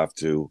if you have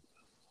to,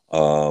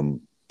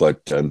 and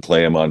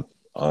play him on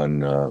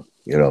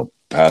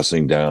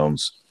passing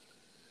downs,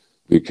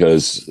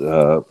 because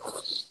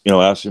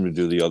ask him to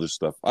do the other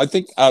stuff. I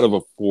think out of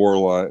a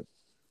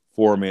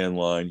four-man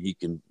line,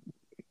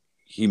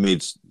 he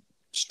made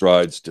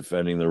strides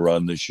defending the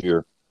run this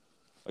year.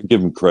 I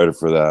give him credit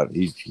for that.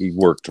 He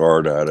worked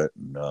hard at it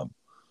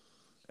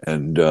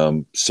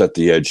and set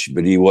the edge,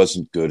 but he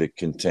wasn't good at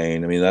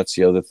contain. I mean, that's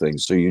the other thing.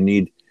 So you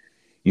need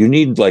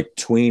like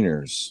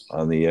tweeners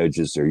on the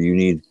edges there. You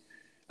need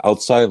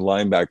outside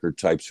linebacker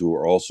types who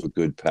are also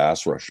good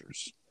pass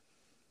rushers.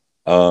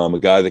 A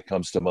guy that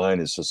comes to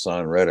mind is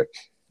Hassan Reddick.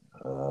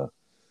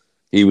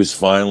 He was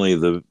finally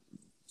the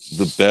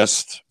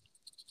best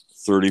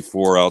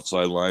 34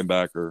 outside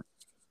linebacker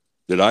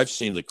that I've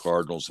seen the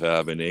Cardinals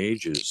have in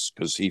ages,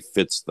 because he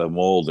fits the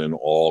mold in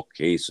all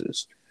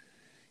cases.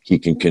 He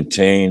can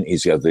contain.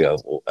 He's got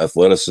the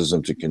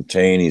athleticism to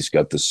contain. He's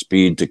got the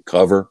speed to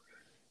cover,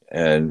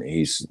 and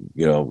he's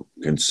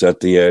can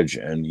set the edge,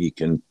 and he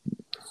can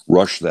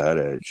rush that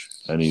edge.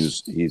 And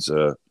his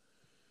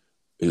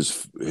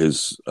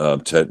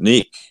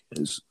technique,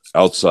 his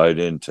outside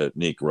in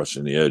technique,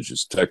 rushing the edge,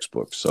 is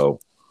textbook. So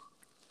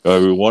it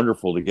would be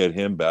wonderful to get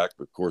him back.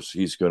 Of course,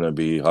 he's going to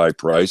be high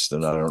priced,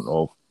 and I don't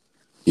know if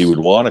he would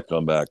want to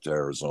come back to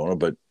Arizona,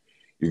 but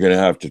you're going to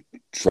have to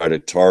try to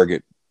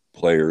target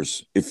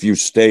players if you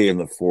stay in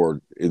the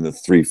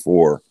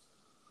 3-4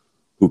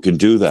 who can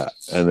do that.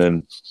 And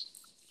then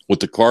what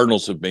the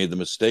Cardinals have made the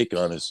mistake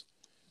on is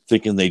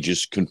thinking they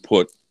just can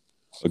put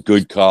a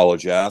good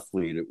college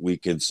athlete at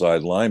weak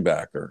inside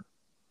linebacker.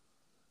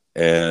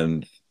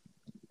 And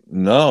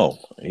no,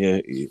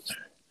 you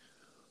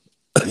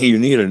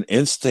need an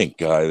instinct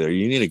guy there.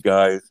 You need a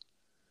guy.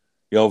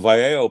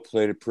 Vallejo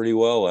played it pretty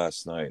well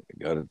last night.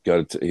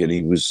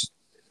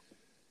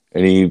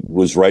 And he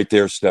was right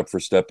there, step for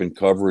step in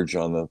coverage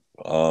on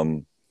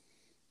the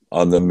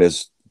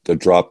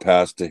drop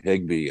pass to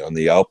Higbee on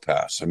the out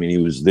pass. I mean, he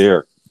was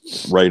there,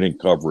 right in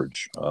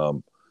coverage,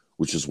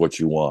 which is what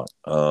you want.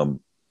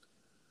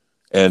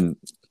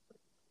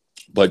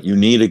 But you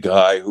need a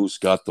guy who's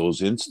got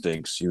those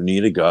instincts. You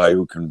need a guy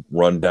who can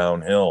run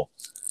downhill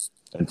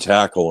and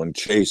tackle and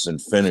chase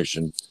and finish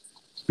and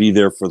be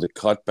there for the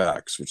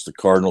cutbacks, which the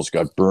Cardinals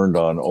got burned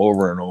on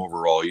over and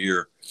over all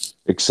year,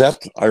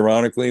 except,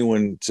 ironically,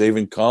 when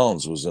Zaven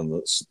Collins was in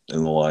the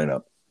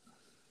lineup.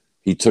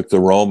 He took the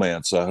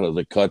romance out of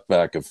the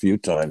cutback a few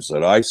times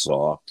that I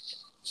saw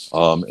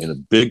in a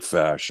big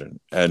fashion,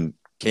 and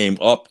came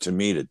up to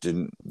meet it.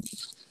 Didn't,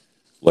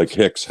 like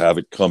Hicks, have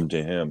it come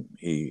to him.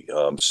 He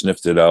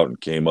sniffed it out and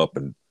came up,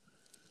 and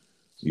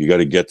you got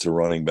to get to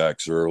running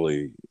backs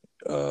early,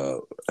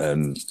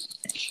 and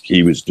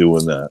he was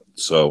doing that.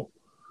 So,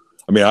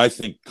 I mean, I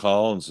think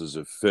Collins is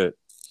a fit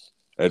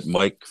at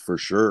Mike for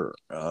sure.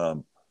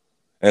 And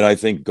I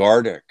think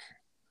Gardeck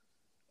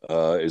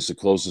is the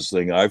closest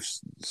thing I've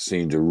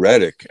seen to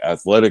Reddick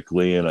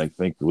athletically, and I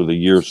think with a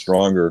year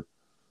stronger,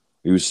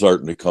 he was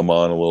starting to come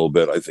on a little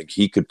bit. I think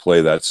he could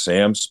play that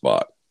Sam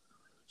spot.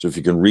 So if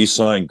you can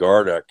re-sign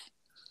Gardeck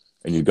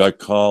and you got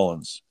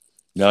Collins,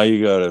 now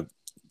you got to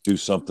do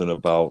something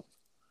about,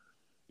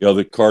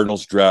 the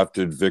Cardinals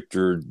drafted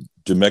Victor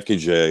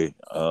Dimukeje,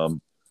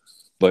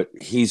 but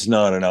he's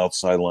not an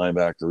outside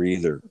linebacker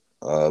either.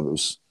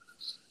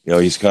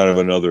 He's kind of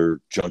another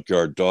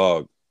junkyard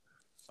dog.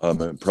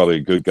 Probably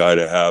a good guy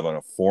to have on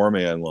a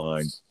four-man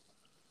line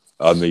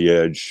on the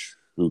edge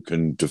who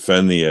can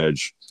defend the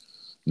edge.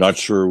 Not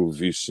sure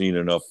if you've seen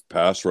enough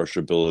pass rush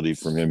ability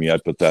from him yet,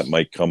 but that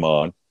might come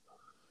on.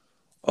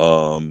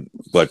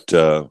 But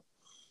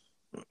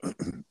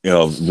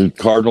The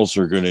Cardinals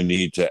are going to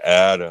need to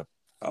add a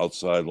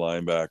outside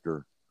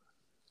linebacker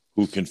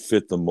who can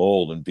fit the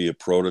mold and be a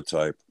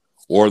prototype,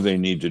 or they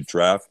need to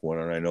draft one.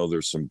 And I know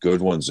there's some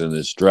good ones in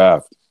this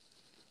draft.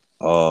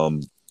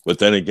 But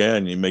then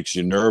again, it makes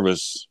you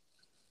nervous.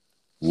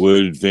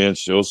 Would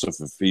Vance Joseph,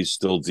 if he's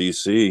still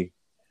DC,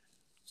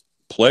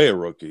 play a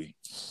rookie?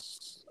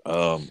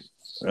 By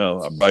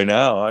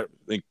now, I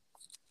think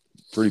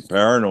pretty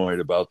paranoid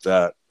about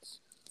that.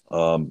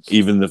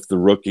 Even if the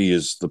rookie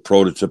is the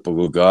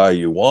prototypical guy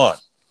you want.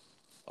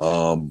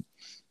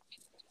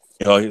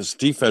 His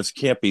defense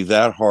can't be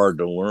that hard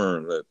to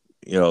learn that,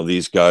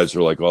 these guys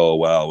are like, oh,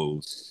 wow,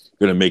 we're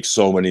going to make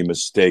so many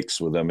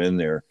mistakes with them in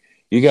there.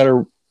 You got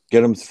to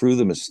get them through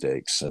the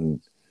mistakes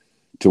and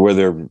to where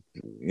they're,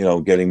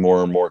 getting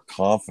more and more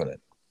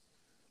confident.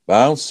 But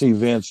I don't see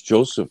Vance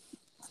Joseph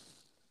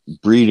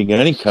breeding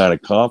any kind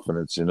of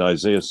confidence in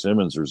Isaiah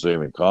Simmons or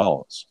Zaven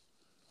Collins.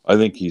 I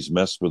think he's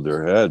messed with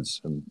their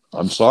heads. And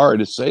I'm sorry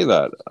to say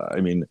that.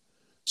 I mean,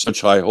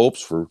 such high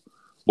hopes for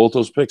both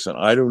those picks. And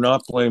I do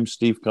not blame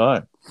Steve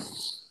Keim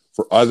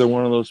for either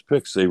one of those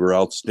picks. They were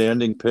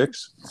outstanding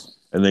picks.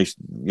 And they,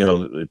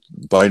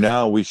 by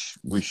now we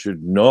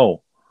should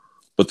know.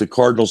 But the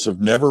Cardinals have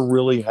never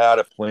really had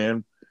a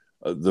plan,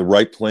 the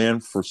right plan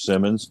for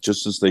Simmons,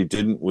 just as they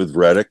didn't with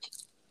Reddick.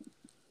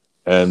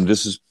 And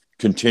this is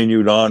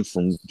continued on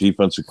from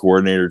defensive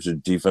coordinator to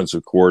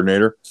defensive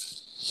coordinator.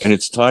 And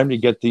it's time to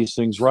get these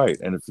things right.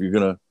 And if you're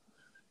going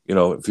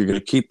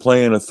to keep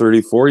playing a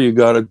 34, you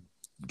got to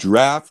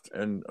draft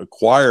and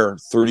acquire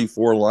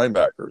 34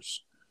 linebackers.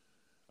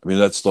 I mean,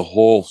 that's the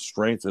whole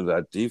strength of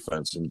that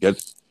defense. They're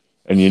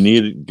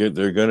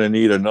going to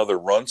need another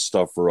run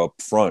stuffer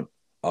up front,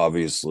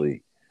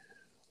 obviously.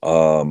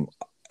 And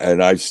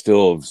I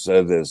still have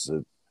said this,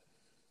 that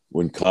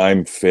when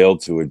Keim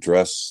failed to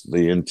address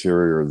the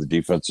interior of the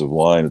defensive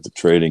line at the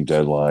trading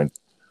deadline,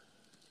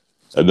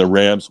 and the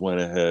Rams went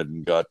ahead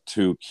and got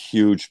two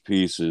huge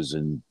pieces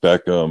in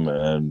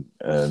Beckham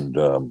and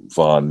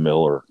Von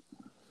Miller.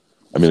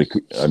 I mean,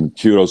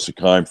 kudos to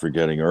Keim for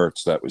getting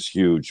Ertz. That was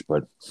huge,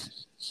 but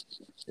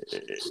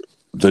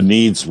the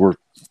needs were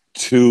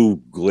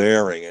too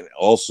glaring, and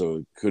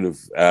also could have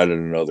added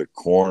another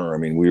corner. I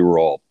mean, we were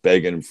all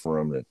begging for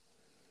him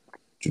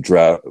to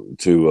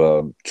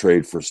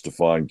trade for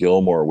Stephon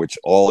Gilmore, which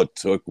all it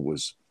took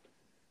was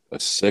a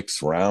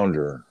 6th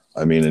rounder.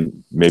 I mean,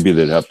 and maybe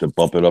they'd have to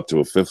bump it up to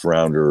a 5th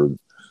rounder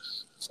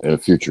in a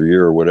future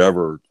year or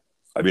whatever.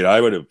 I mean, I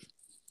would have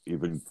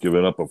even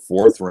given up a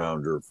 4th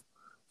rounder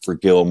for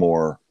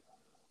Gilmore.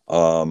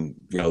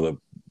 The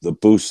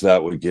boost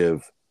that would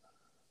give.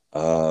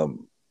 But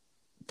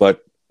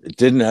it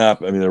didn't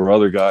happen. I mean, there were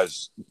other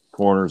guys,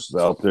 corners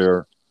out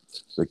there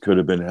that could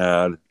have been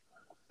had.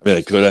 I mean,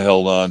 they could have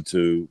held on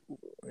to,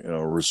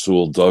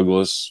 Rasul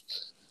Douglas.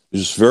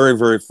 It's just very,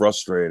 very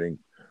frustrating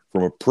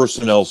from a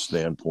personnel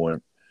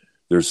standpoint.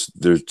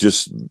 They're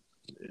just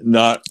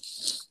not,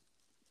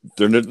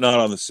 they're not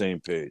on the same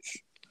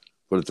page,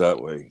 put it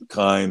that way,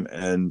 Keim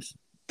and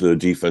the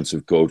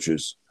defensive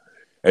coaches,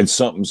 and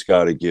something's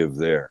got to give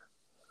there.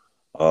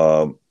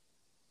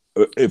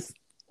 If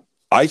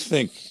I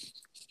think,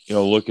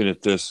 looking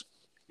at this,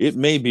 it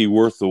may be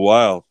worth the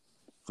while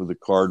for the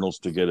Cardinals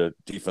to get a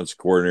defense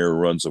coordinator who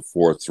runs a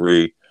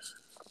 4-3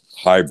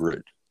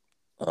 hybrid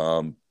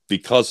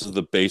because of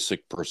the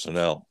basic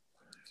personnel.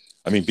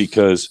 I mean,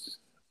 because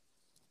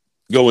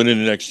going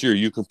into next year,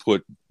 you can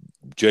put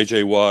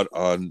J.J. Watt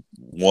on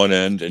one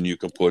end and you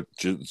can put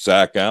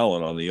Zach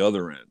Allen on the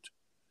other end.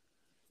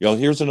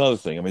 Here's another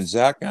thing. I mean,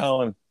 Zach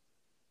Allen,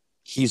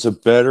 he'd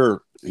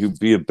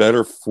be a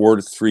better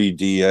 4-3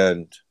 D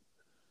end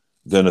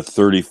than a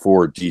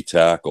 34 D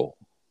tackle.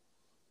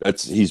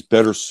 He's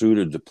better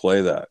suited to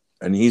play that.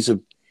 And he's a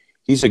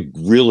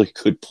really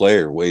good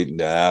player waiting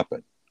to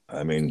happen.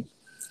 I mean,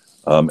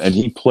 and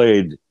he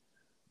played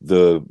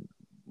the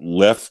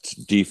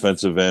left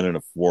defensive end in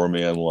a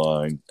 4-man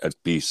line at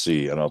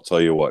BC. And I'll tell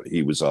you what,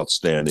 he was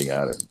outstanding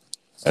at it.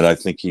 And I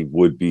think he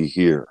would be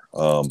here.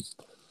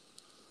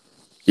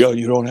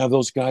 You don't have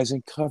those guys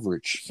in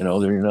coverage.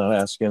 They're not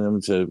asking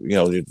them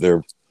to,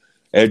 they're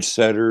edge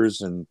setters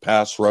and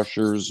pass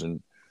rushers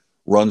and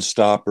run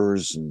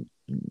stoppers and,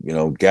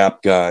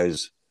 gap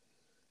guys.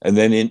 And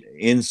then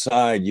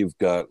inside you've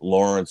got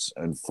Lawrence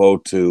and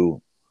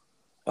Fotu,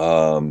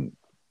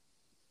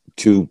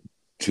 two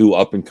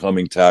up and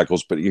coming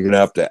tackles, but you're going to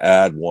have to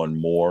add one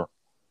more.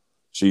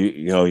 So,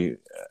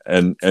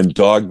 and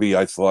Dogby,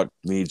 I thought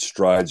made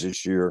strides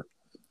this year.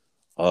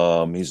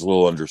 He's a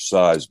little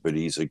undersized, but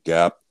he's a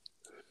gap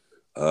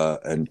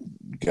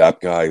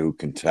guy who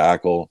can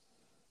tackle.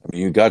 I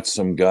mean, you got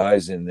some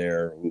guys in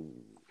there who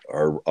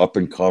are up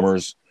and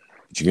comers,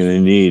 but you're going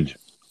to need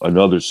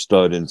another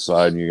stud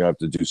inside, and you're going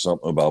to have to do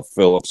something about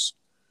Phillips,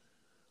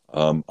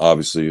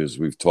 obviously, as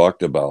we've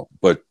talked about.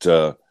 But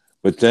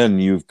then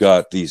you've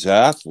got these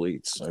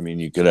athletes. I mean,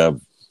 you could have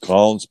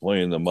Collins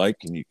playing the mic,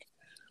 and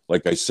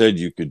like I said,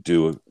 you could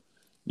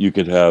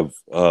have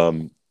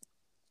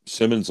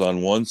Simmons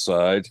on one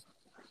side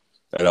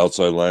at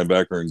outside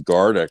linebacker and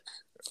Gardeck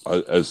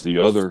as the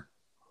other,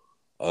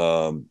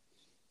 and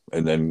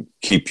then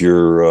keep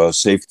your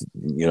safety.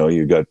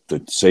 You got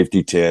the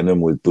safety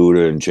tandem with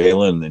Buddha and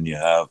Jalen. Then you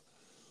have,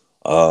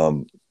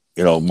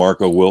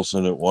 Marco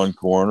Wilson at one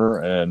corner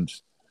and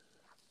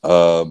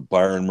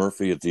Byron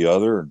Murphy at the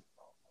other.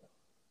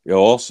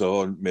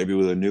 Also, maybe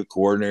with a new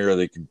coordinator,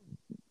 they can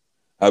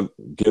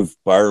give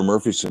Byron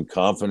Murphy some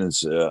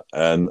confidence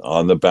and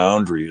on the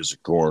boundary as a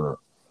corner.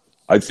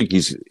 I think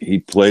he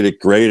played it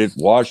great at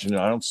Washington.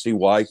 I don't see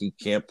why he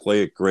can't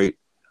play it great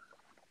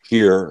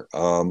here.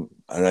 And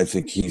I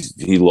think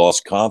he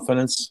lost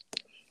confidence,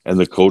 and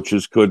the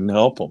coaches couldn't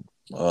help him.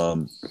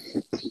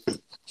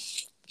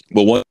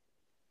 But one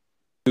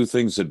two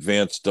things that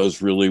Vance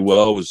does really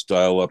well is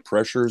dial up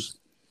pressures.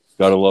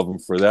 Got to love him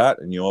for that.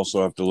 And you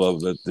also have to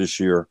love that this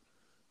year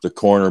the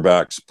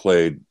cornerbacks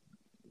played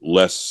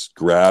less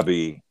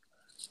grabby.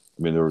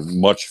 I mean, there were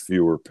much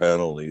fewer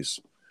penalties,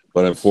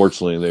 but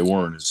unfortunately they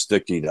weren't as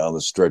sticky down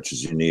the stretch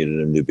as you needed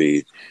them to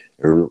be.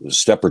 Or a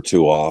step or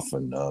two off,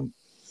 and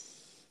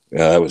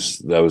that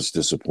was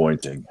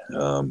disappointing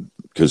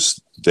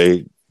because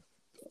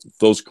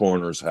those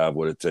corners have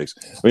what it takes.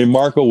 I mean,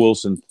 Marco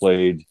Wilson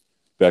played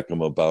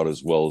Beckham about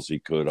as well as he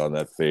could on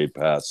that fade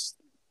pass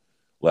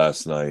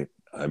last night.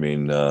 I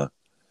mean, that's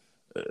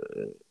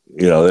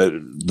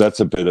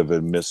a bit of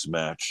a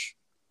mismatch.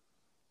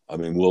 I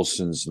mean,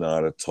 Wilson's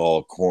not a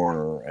tall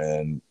corner,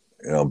 and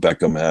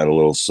Beckham had a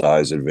little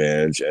size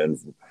advantage and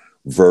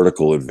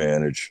vertical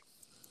advantage.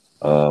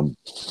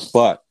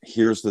 But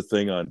here's the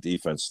thing on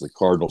defense: the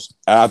Cardinals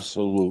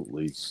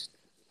absolutely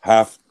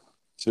have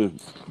to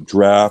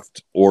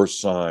draft or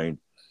sign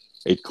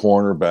a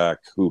cornerback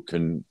who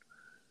can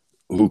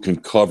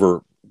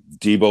cover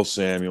Deebo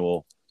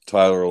Samuel,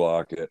 Tyler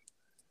Lockett,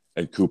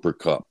 and Cooper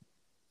Kupp.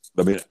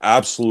 I mean,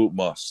 absolute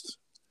must.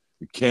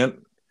 You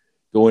can't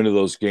go into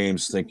those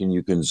games thinking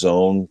you can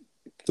zone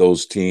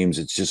those teams.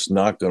 It's just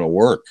not going to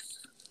work.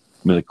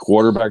 I mean, the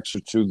quarterbacks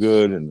are too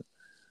good, and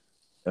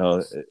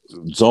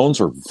zones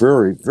are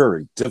very,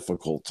 very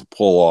difficult to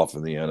pull off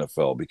in the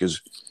NFL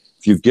because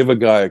if you give a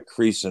guy a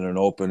crease and an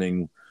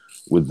opening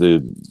with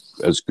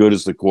as good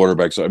as the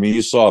quarterbacks, I mean,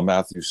 you saw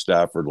Matthew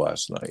Stafford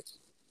last night.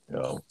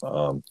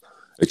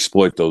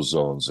 Exploit those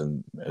zones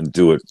and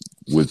do it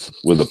with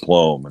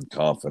aplomb and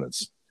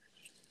confidence.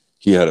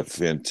 He had a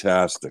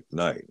fantastic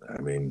night.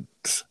 I mean,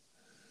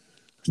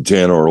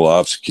 Dan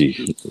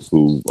Orlovsky,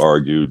 who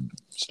argued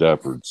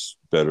Stafford's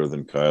better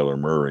than Kyler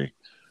Murray,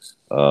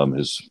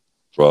 is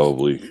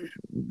probably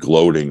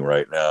gloating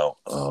right now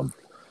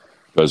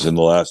because in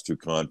the last two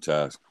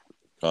contests,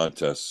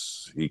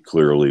 he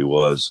clearly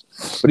was.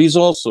 But he's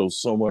also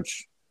so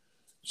much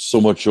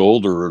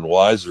older and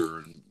wiser,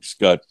 and he's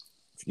got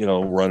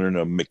running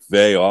a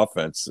McVay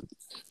offense,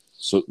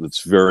 so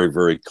that's very,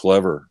 very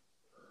clever.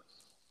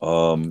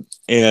 And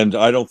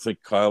I don't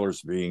think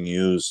Kyler's being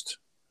used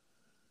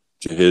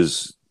to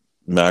his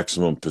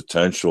maximum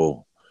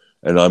potential.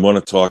 And I'm going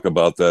to talk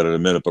about that in a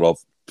minute, but I'll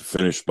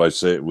finish by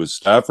saying with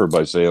Stafford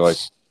by saying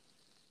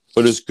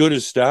but as good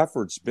as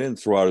Stafford's been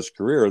throughout his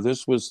career,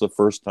 this was the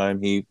first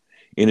time in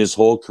his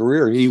whole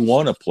career, he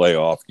won a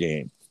playoff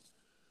game.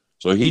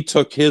 So he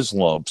took his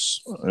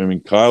lumps. I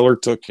mean, Kyler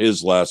took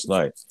his last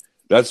night.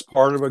 That's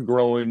part of a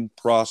growing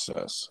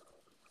process.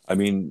 I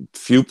mean,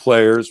 few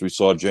players, we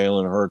saw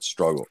Jalen Hurts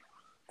struggle.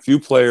 Few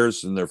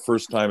players in their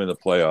first time in the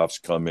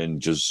playoffs come in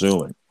just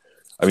zooing.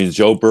 I mean,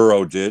 Joe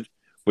Burrow did,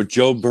 but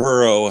Joe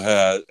Burrow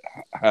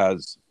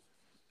has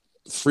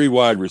three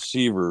wide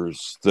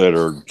receivers that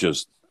are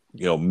just,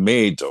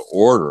 made to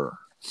order.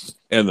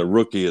 And the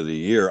rookie of the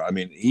year, I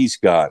mean, he's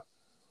got,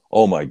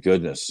 oh my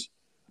goodness.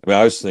 I mean,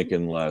 I was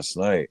thinking last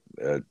night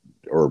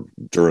or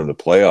during the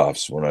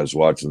playoffs when I was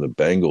watching the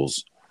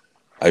Bengals,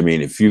 I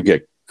mean, if you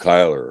get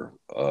Kyler,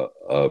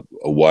 a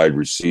wide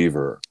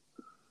receiver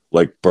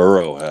like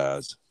Burrow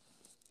has,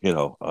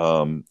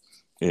 I'm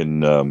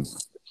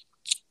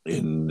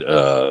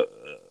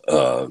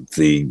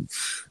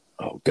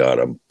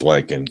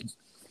blanking.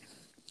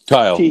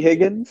 Kyle T.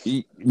 Higgins?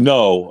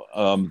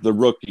 The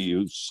rookie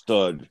who's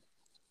stud.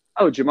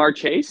 Oh, Jamar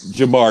Chase?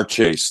 Jamar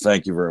Chase.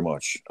 Thank you very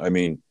much. I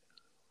mean,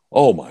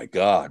 oh my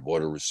God,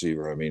 what a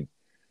receiver. I mean,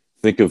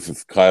 think of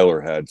if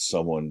Kyler had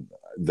someone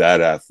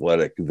that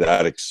athletic,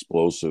 that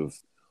explosive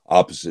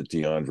opposite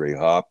DeAndre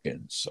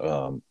Hopkins.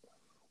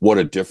 What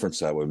a difference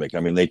that would make. I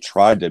mean, they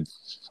tried to,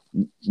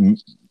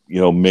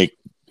 make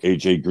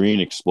AJ Green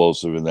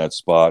explosive in that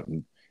spot.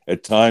 And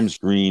at times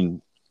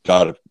Green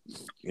got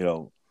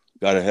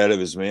ahead of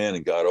his man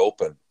and got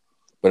open.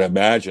 But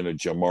imagine a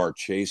Jamar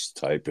Chase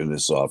type in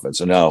this offense.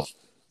 And now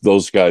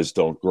those guys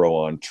don't grow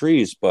on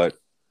trees, but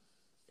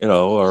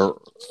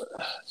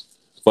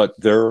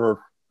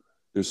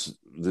this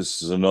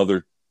is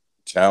another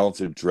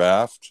talented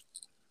draft,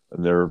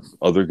 and there are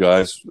other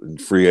guys in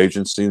free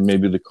agency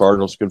maybe the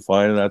Cardinals could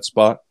find in that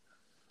spot.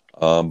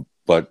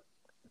 But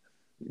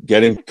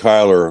getting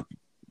Kyler,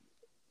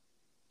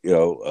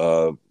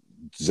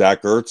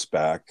 Zach Ertz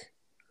back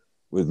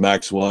with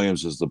Max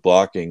Williams as the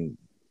blocking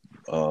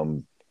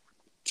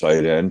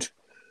tight end,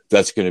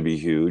 that's going to be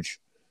huge.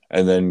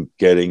 and then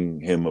getting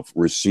him a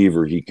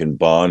receiver he can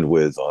bond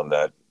with on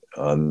that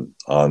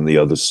on the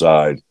other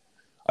side.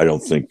 I don't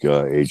think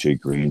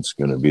AJ Green's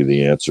going to be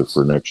the answer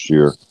for next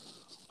year.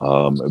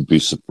 It'd be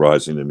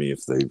surprising to me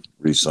if they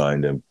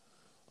re-signed him.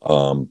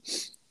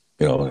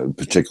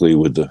 Particularly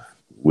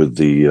with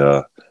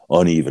the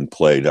uneven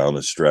play down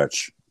the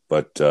stretch.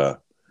 But the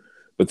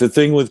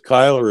thing with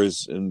Kyler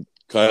is, and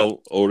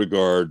Kyle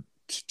Odegaard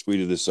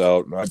tweeted this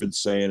out, and I've been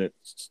saying it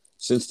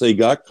since they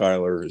got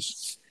Kyler,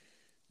 is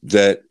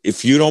that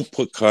if you don't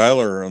put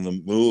Kyler on the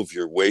move,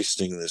 you're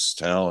wasting this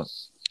talent.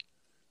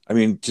 I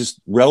mean,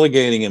 just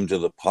relegating him to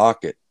the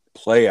pocket,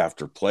 play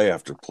after play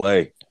after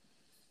play.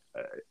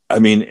 I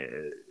mean,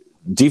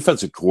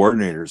 defensive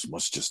coordinators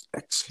must just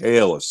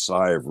exhale a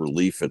sigh of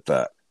relief at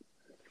that,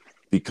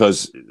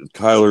 because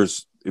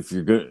Kyler's, if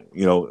you're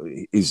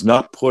going, he's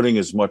not putting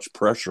as much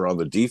pressure on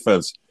the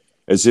defense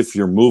as if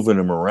you're moving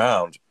him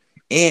around.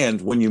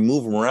 And when you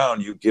move him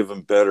around, you give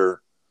him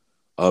better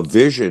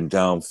vision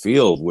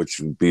downfield, which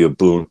would be a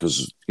boon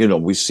because,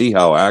 we see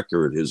how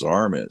accurate his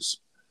arm is.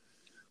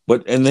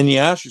 And then you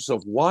ask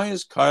yourself, why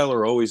is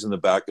Kyler always in the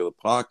back of the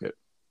pocket,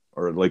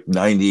 or like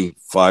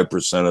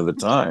 95% of the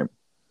time?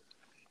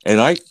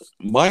 And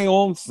my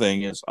own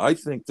thing is, I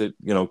think that,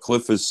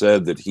 Cliff has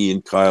said that he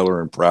and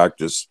Kyler in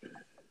practice,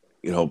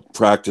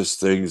 practice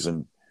things,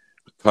 and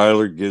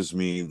Kyler gives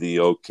me the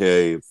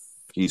okay if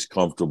he's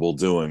comfortable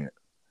doing it.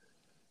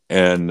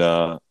 And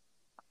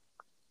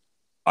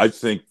I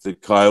think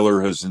that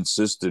Kyler has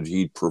insisted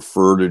he'd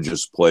prefer to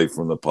just play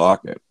from the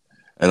pocket.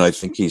 And I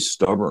think he's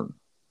stubborn,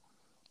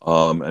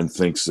 and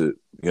thinks that,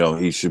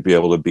 he should be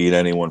able to beat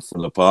anyone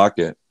from the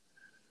pocket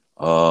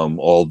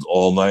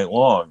all night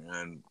long.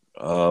 And,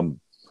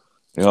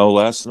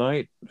 last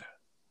night,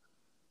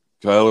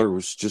 Kyler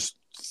was just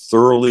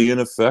thoroughly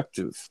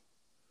ineffective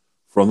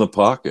from the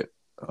pocket.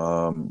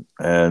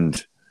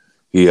 And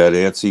he had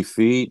antsy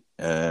feet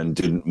and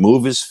didn't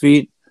move his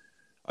feet.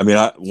 I mean,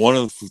 one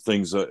of the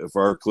things, if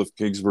our Cliff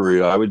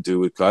Kingsbury, I would do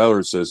with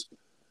Kyler says,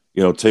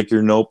 take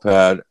your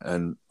notepad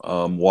and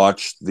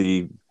watch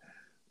the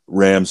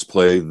Rams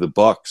play the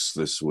Bucs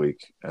this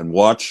week, and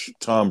watch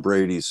Tom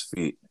Brady's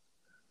feet,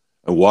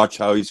 and watch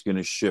how he's going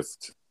to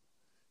shift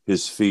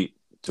his feet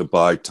to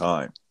buy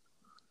time.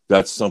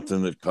 That's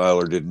something that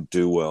Kyler didn't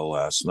do well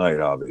last night,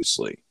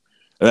 obviously.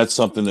 And that's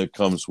something that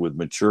comes with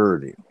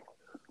maturity.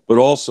 But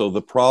also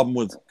the problem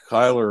with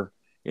Kyler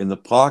in the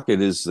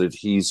pocket is that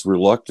he's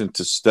reluctant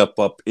to step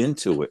up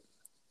into it.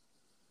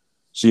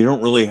 So you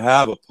don't really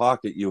have a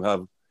pocket.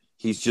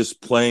 He's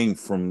just playing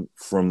from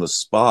the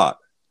spot.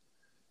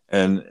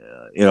 And,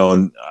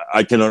 and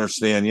I can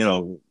understand,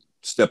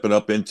 stepping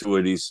up into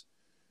it, he's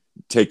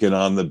taking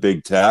on the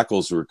big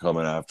tackles who are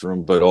coming after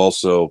him, but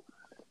also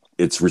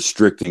it's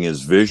restricting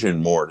his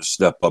vision more to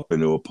step up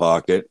into a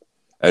pocket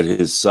at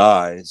his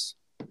size.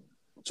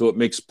 So it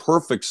makes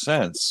perfect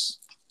sense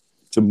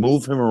to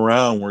move him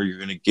around where you're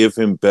going to give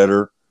him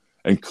better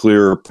and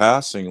clearer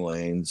passing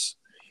lanes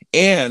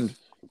and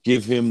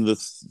give him the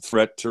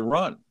threat to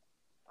run,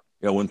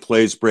 when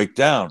plays break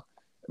down,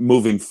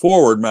 moving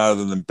forward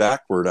rather than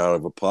backward out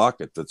of a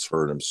pocket that's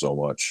hurt him so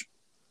much.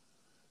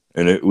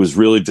 And it was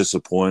really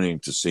disappointing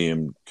to see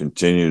him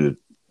continue to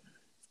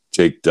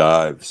take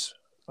dives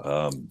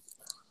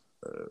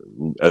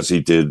as he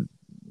did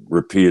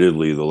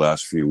repeatedly the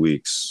last few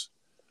weeks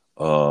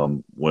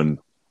when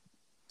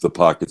the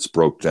pockets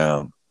broke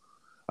down.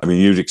 I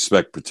mean, you'd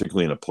expect,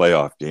 particularly in a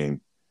playoff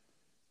game,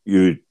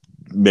 you'd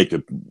make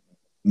a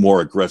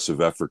more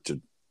aggressive effort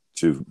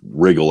to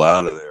wriggle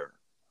out of there.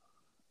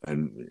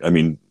 And, I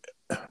mean,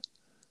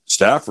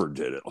 Stafford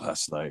did it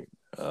last night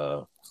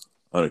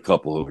on a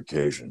couple of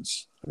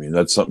occasions. I mean,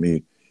 that's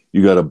something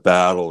you got to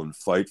battle and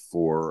fight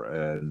for.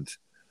 And,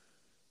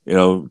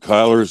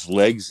 Kyler's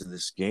legs in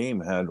this game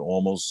had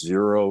almost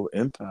zero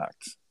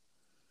impact.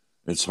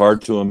 It's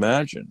hard to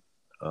imagine.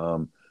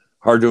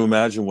 Hard to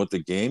imagine what the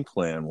game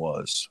plan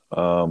was.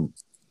 And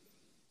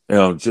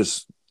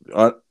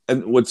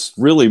what's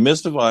really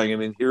mystifying, I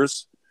mean,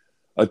 here's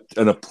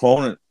an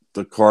opponent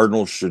the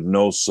Cardinals should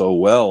know so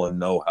well and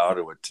know how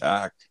to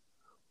attack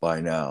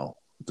by now,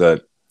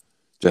 that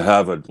to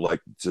have it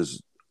like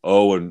just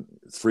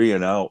 0-3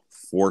 and out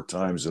 4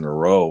 times in a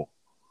row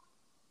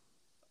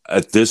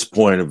at this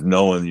point of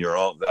knowing you're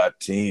on that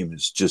team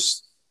is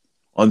just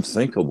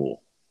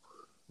unthinkable,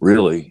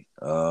 really,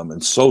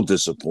 and so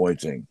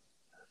disappointing.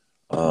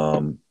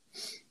 I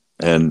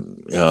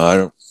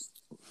don't.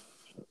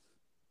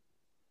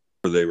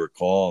 They were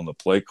calling the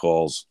play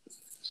calls.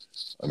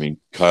 I mean,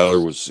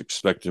 Kyler was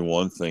expecting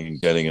one thing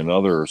and getting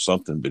another or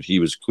something, but he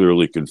was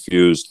clearly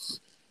confused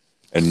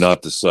and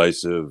not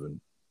decisive. And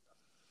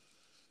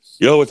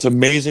what's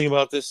amazing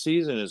about this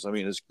season is, I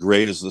mean, as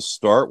great as the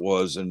start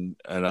was, and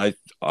I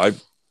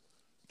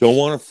don't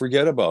want to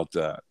forget about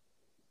that.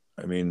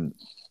 I mean,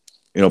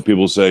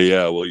 people say,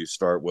 yeah, well, you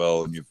start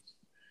well and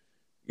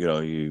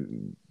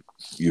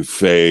you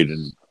fade,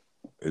 and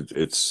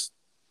it's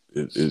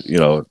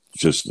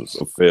just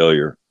a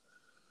failure.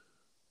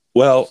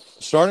 Well,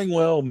 starting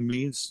well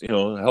means,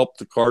 help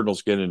the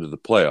Cardinals get into the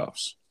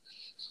playoffs.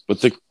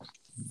 But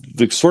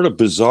the sort of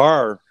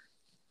bizarre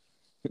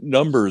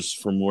numbers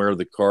from where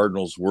the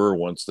Cardinals were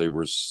once they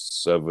were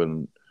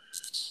 7,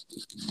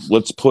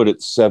 let's put it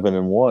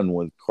 7-1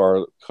 when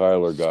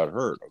Kyler got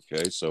hurt.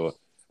 Okay, so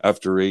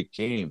after 8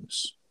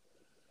 games,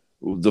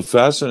 the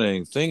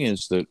fascinating thing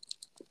is that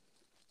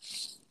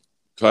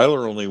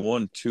Kyler only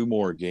won 2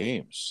 more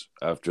games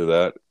after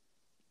that,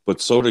 but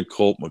so did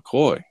Colt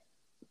McCoy.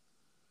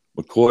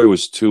 McCoy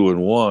was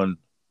 2-1,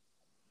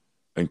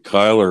 and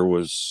Kyler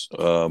was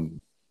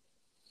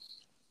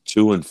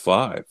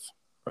 2-5,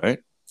 right?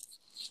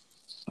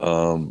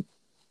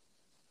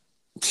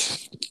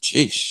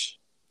 Geez,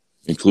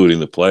 including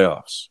the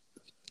playoffs.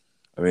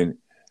 I mean,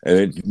 and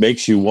it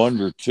makes you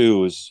wonder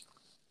too, is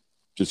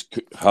just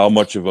how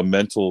much of a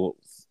mental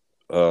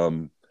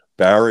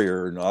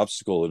barrier and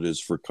obstacle it is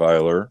for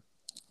Kyler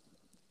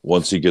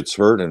once he gets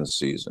hurt in a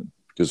season.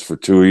 Because for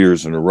 2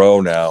 years in a row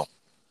now,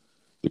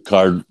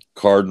 the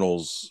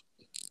Cardinals'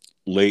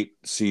 late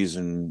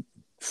season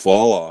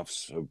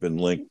fall-offs have been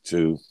linked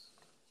to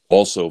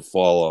also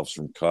fall-offs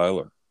from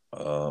Kyler.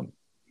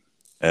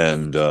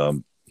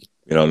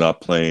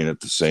 Not playing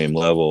at the same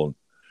level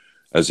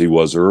as he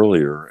was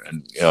earlier.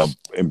 And,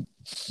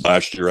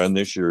 last year and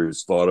this year,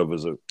 he's thought of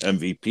as an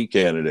MVP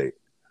candidate.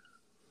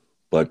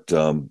 But,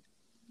 and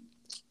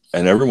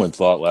everyone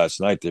thought last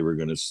night they were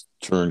going to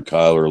turn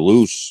Kyler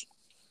loose,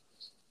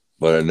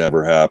 but it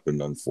never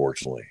happened,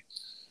 unfortunately.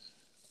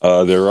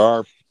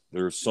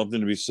 There's something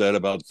to be said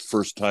about the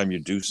first time you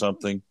do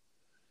something.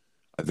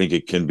 I think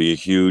it can be a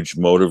huge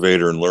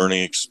motivator and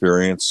learning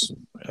experience.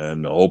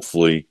 And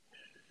hopefully,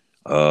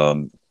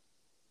 that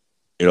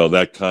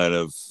kind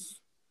of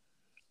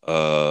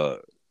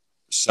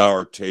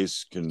sour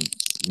taste can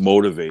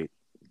motivate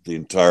the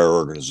entire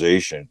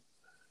organization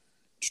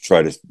to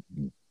try to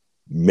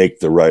make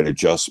the right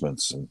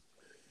adjustments and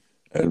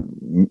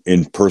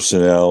in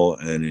personnel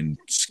and in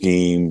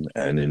scheme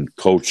and in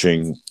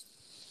coaching.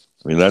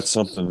 I mean, that's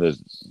something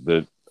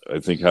that I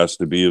think has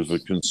to be of a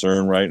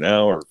concern right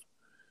now. Or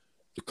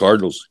the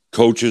Cardinals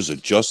coaches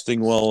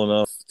adjusting well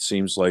enough. It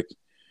seems like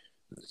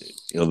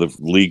the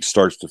league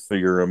starts to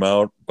figure them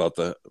out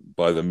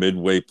by the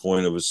midway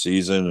point of a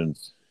season and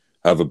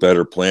have a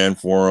better plan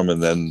for them,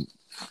 and then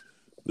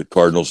the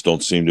Cardinals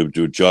don't seem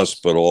to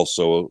adjust, but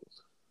also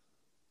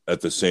at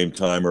the same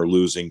time are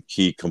losing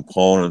key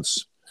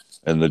components,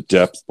 and the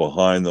depth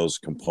behind those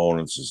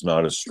components is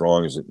not as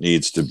strong as it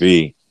needs to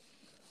be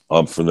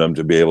for them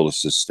to be able to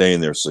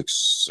sustain their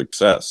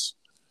success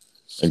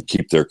and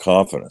keep their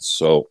confidence.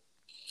 So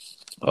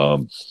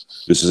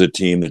this is a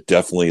team that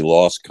definitely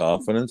lost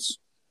confidence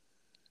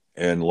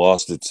and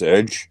lost its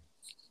edge,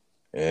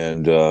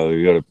 and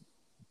you got to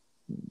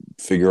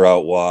figure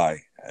out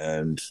why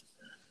and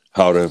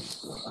how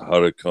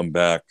to come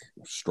back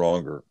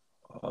stronger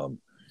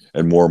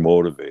and more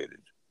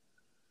motivated.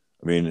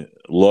 I mean,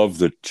 love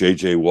that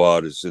J.J.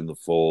 Watt is in the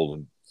fold,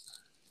 and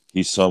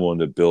he's someone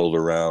to build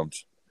around.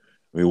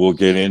 I mean, we'll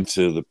get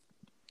into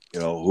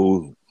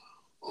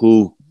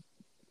who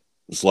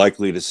is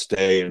likely to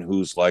stay and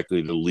who's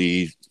likely to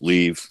leave.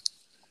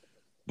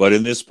 But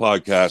in this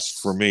podcast,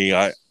 for me,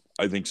 I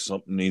think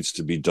something needs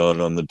to be done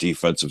on the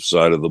defensive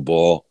side of the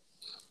ball.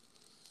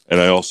 And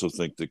I also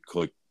think that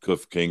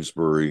Cliff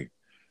Kingsbury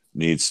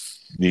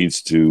needs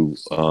to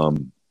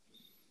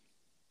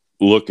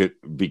look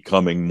at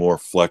becoming more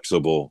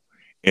flexible.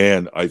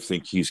 And I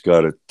think he's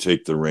got to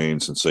take the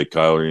reins and say,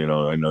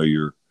 Kyler, I know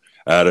you're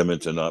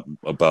adamant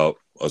about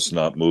us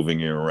not moving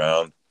you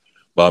around,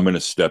 but I'm going to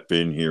step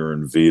in here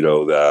and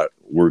veto that.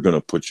 We're going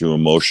to put you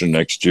in motion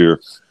next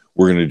year.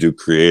 We're going to do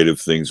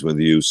creative things with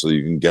you so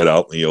you can get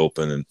out in the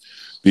open and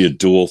be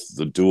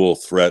the dual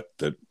threat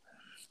that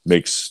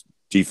makes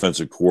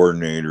defensive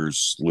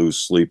coordinators lose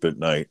sleep at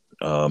night.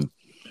 And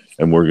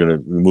we're going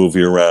to move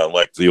you around,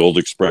 like the old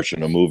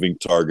expression, a moving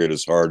target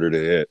is harder to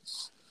hit.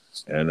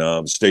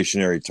 And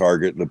stationary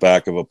target in the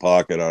back of a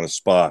pocket on a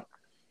spot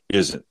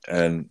isn't.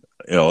 And,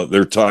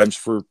 there are times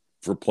for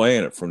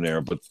playing it from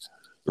there, but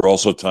there are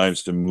also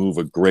times to move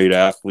a great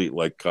athlete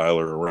like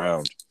Kyler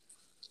around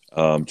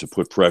to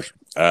put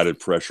added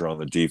pressure on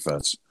the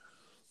defense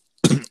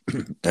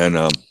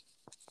and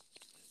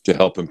to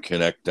help him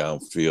connect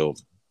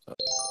downfield.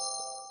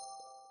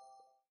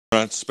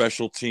 On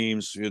special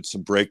teams, we had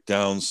some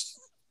breakdowns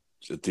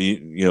at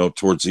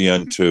towards the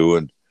end too,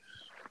 and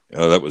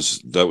that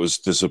was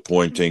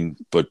disappointing.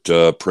 But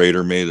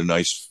Prater made a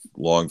nice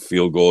long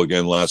field goal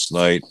again last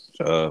night.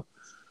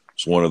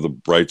 It's one of the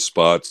bright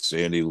spots.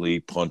 Andy Lee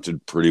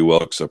punted pretty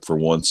well, except for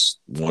one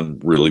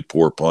really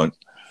poor punt.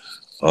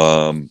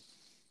 The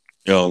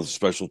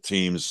special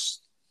teams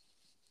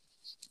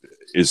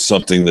is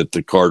something that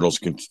the Cardinals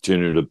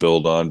continue to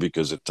build on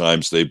because at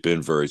times they've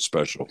been very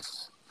special.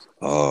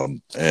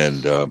 And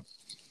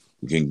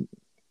we can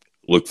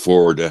look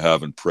forward to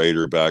having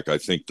Prater back. I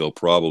think they'll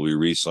probably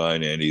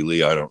re-sign Andy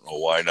Lee. I don't know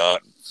why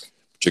not,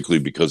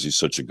 particularly because he's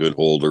such a good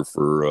holder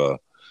for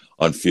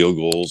on field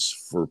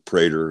goals for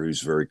Prater.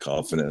 He's very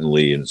confident in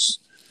Lee and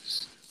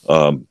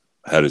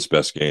had his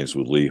best games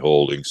with Lee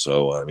holding.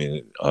 So, I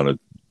mean,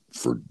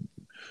 for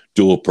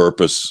dual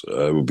purpose.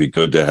 It would be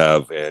good to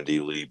have Andy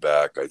Lee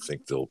back. I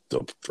think they'll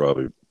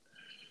probably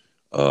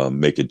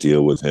make a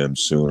deal with him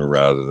sooner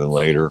rather than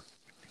later.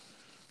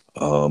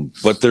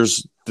 But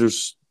this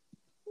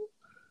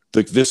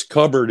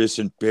cupboard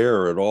isn't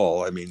bare at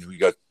all. I mean, we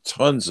got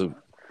tons of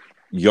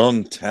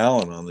young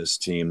talent on this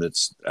team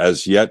that's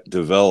as yet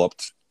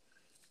developed,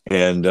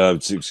 and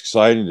it's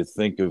exciting to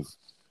think of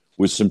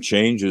with some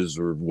changes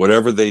or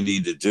whatever they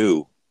need to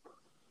do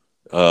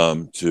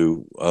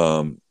to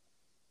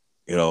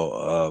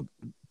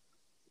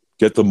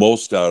get the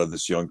most out of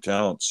this young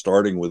talent,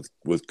 starting with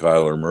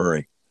Kyler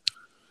Murray.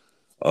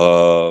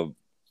 And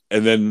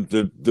then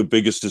the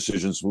biggest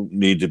decisions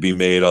need to be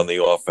made on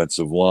the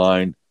offensive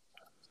line.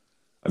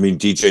 I mean,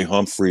 DJ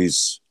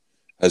Humphries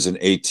has an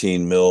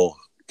 18 mil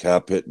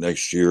cap hit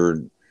next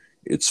year.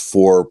 It's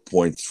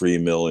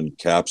 4.3 mil in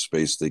cap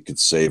space. They could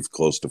save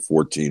close to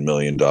 $14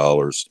 million.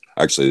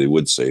 Actually, they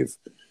would save.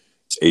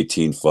 It's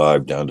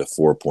 18.5 down to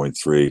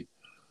 4.3.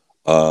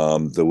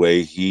 The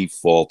way he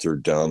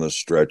faltered down the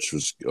stretch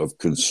was of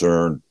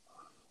concern.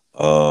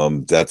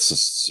 That's a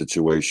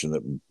situation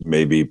that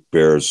maybe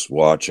bears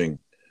watching.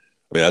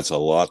 I mean, that's a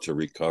lot to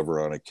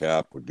recover on a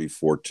cap. Would be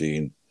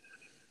 $14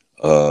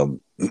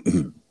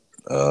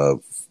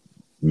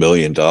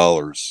 million.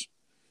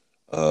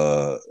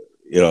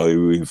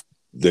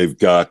 They've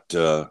got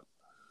Kelvin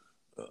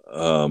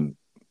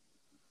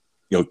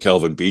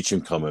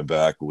Beachum coming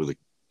back with a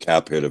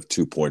cap hit of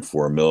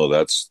 2.4 mil.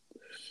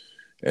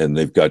 And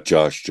they've got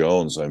Josh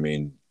Jones. I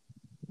mean,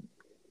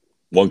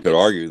 one could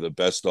argue the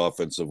best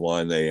offensive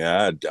line they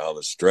had down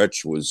the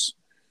stretch was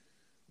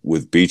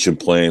with Beachum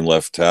playing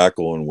left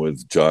tackle and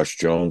with Josh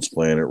Jones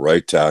playing at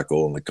right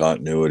tackle, and the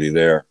continuity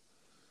there.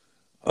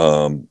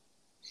 And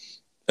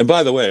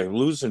by the way,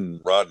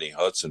 losing Rodney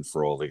Hudson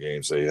for all the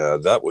games they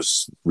had, that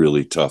was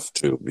really tough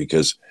too,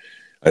 because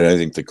I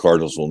think the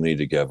Cardinals will need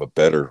to have a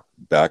better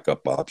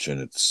backup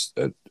option at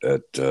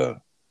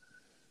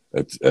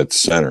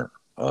center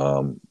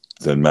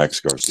than Max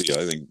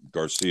Garcia. I think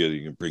Garcia,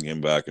 you can bring him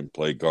back and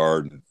play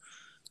guard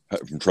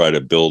and try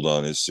to build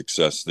on his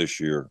success this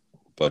year.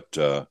 But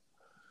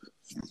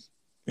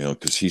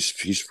because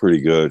he's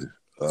pretty good.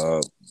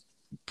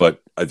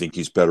 But I think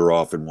he's better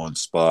off in one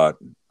spot.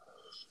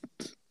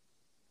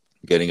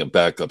 Getting a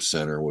backup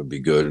center would be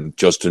good. And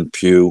Justin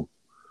Pugh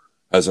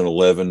has an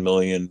 $11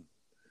 million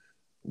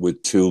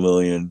with $2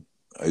 million.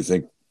 I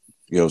think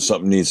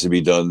something needs to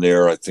be done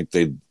there. I think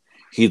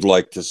he'd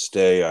like to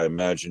stay. I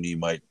imagine he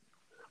might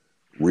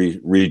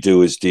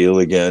redo his deal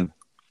again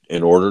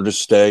in order to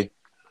stay.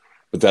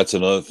 But that's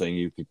another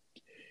thing.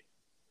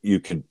 You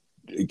could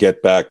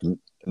get back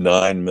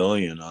 $9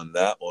 million on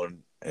that one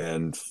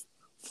and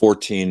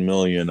 $14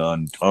 million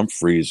on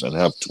Humphries and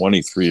have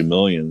 $23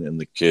 million in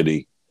the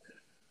kitty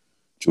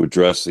to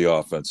address the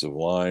offensive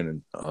line.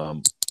 And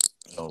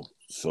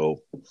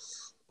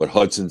but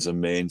Hudson's a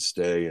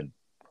mainstay, and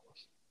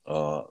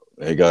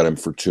they got him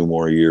for 2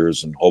 more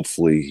years, and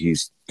hopefully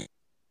he's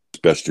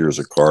best year as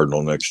a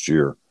Cardinal next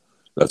year.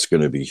 That's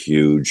going to be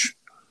huge.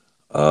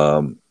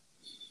 And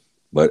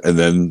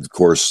then, of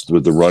course,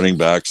 with the running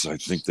backs, I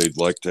think they'd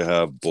like to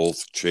have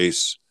both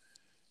Chase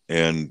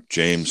and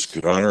James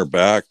Conner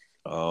back.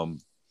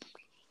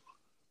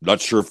 Not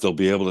sure if they'll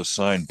be able to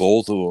sign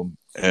both of them,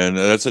 and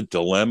that's a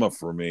dilemma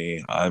for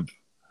me.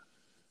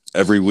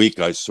 Every week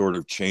I sort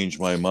of change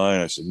my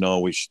mind. I said, no,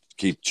 we should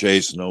keep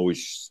Chase. No, we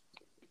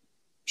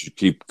should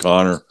keep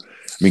Conner.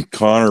 I mean,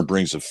 Conner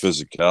brings a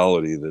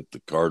physicality that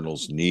the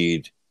Cardinals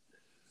need.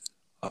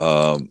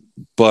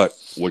 But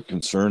what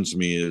concerns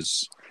me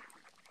is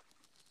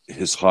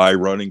his high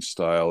running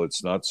style.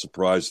 It's not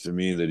surprise to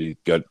me that he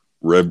got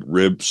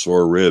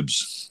sore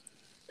ribs,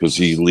 because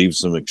he leaves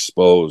them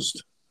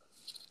exposed.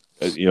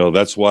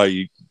 That's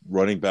why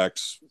running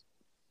backs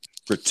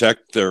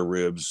protect their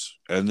ribs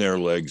and their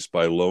legs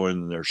by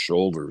lowering their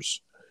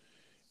shoulders.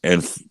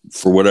 And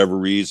for whatever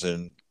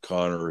reason,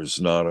 Conner is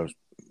not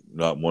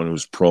one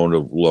who's prone to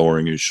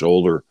lowering his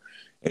shoulder,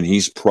 and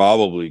he's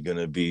probably going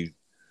to be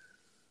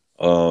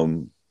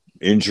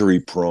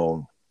injury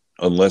prone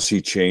unless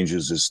he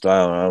changes his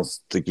style. And I don't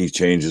think he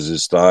changes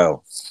his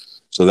style.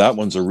 So that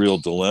one's a real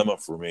dilemma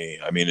for me.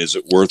 I mean, is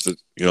it worth it?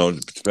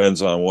 It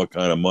depends on what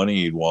kind of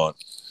money he'd want.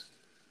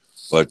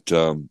 But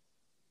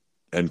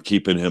and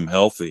keeping him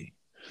healthy.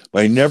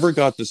 But I never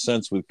got the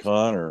sense with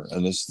Conner,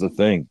 and this is the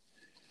thing,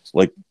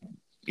 like,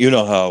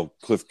 how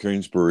Cliff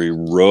Kingsbury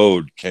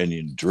rode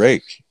Kenyon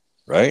Drake,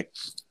 right?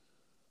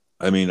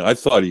 I mean, I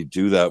thought he'd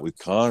do that with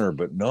Conner,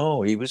 but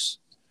no, he was,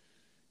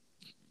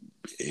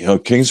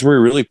 Kingsbury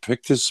really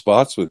picked his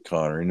spots with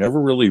Conner. He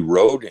never really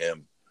rode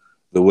him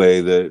the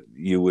way that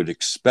you would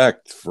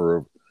expect for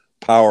a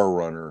power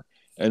runner.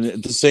 And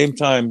at the same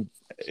time,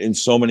 in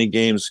so many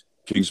games,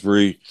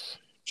 Kingsbury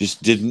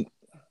just didn't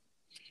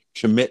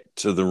commit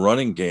to the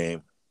running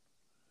game,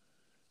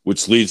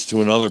 which leads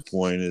to another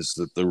point, is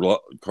that the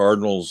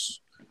Cardinals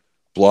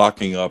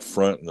blocking up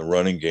front in the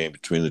running game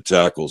between the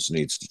tackles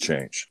needs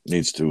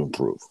to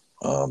improve.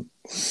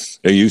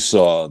 You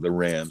saw the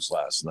Rams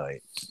last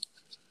night.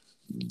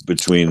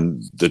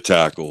 between the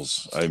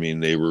tackles. I mean,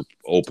 they were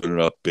opening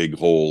up big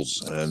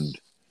holes, and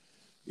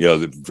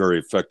they're very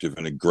effective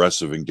and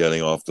aggressive in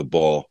getting off the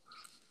ball.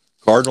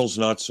 Cardinals,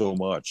 not so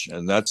much,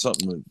 and that's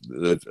something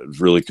that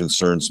really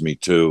concerns me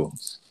too.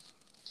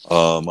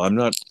 I'm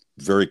not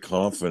very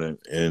confident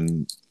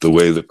in the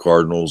way the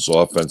Cardinals'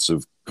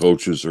 offensive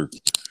coaches are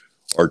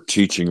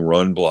teaching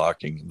run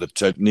blocking. The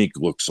technique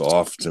looks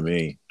off to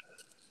me,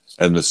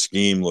 and the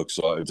scheme looks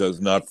off.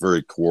 It's not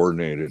very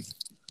coordinated.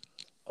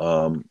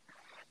 But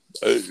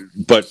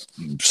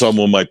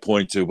someone might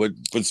point to, but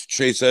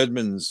Chase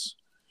Edmonds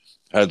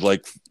had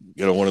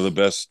one of the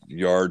best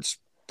yards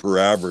per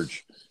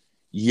average.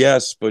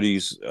 Yes, but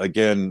he's,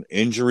 again,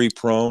 injury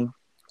prone,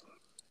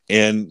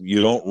 and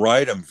you don't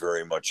ride him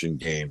very much in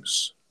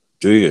games,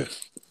 do you?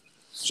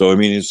 So, I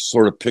mean, it's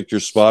sort of pick your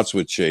spots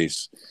with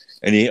Chase.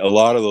 And a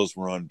lot of those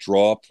were on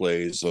draw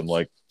plays on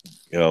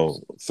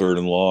third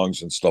and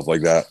longs and stuff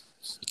like that,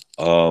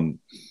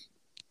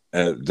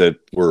 that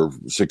were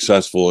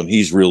successful. And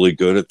he's really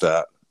good at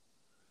that.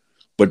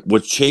 But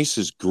what Chase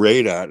is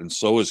great at, and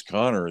so is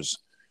Connor, is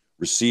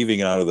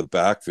receiving out of the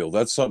backfield.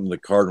 That's something the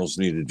Cardinals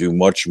need to do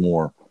much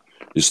more,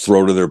 is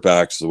throw to their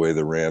backs the way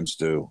the Rams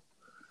do.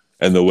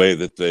 And the way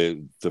that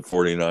the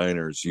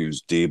 49ers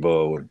use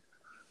Debo.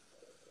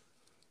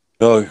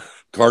 And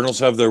Cardinals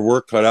have their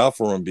work cut out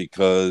for them,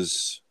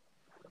 because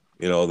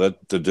that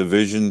the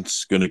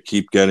division's going to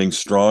keep getting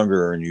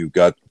stronger, and you've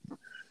got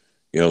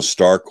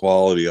star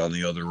quality on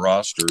the other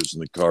rosters,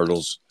 and the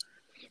Cardinals,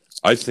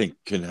 I think,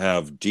 can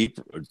have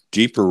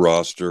deeper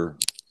roster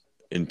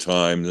in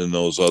time than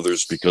those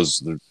others,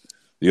 because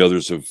the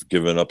others have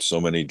given up so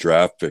many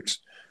draft picks.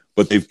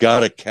 But they've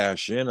got to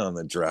cash in on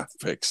the draft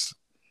picks.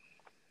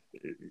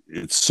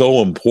 It's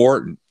so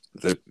important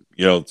that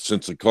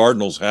since the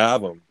Cardinals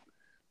have them,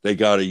 they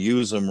got to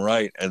use them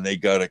right, and they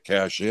got to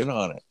cash in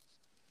on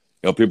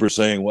it. People are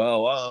saying,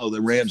 well,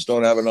 the Rams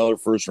don't have another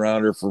first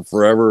rounder for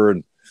forever,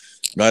 and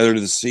neither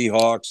do the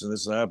Seahawks, and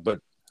this and that.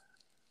 But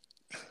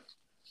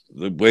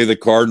the way the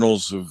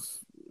Cardinals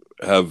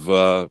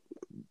have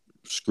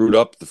screwed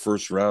up the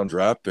first round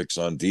draft picks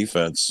on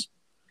defense,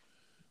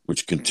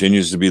 which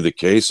continues to be the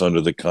case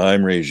under the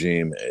Keim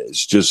regime,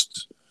 is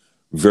just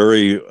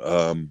very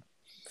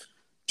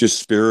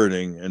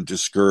dispiriting and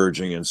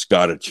discouraging, and it's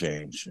got to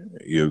change.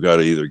 You've got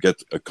to either get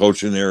a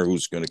coach in there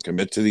who's going to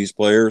commit to these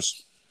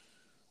players,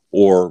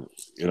 or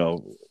a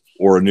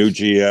new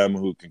GM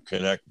who can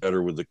connect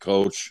better with the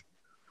coach,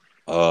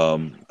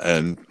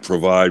 and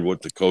provide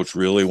what the coach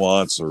really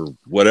wants, or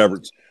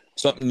whatever.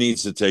 Something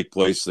needs to take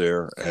place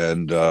there,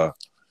 and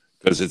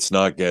because it's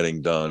not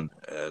getting done,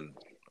 and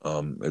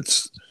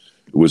it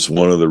was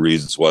one of the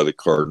reasons why the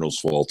Cardinals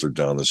faltered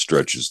down the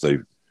stretches.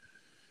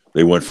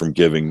 They went from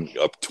giving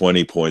up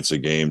 20 points a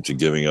game to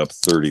giving up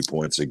 30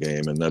 points a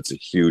game, and that's a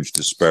huge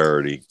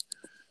disparity,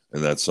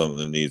 and that's something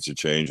that needs to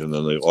change. And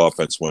then the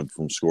offense went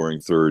from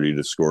scoring 30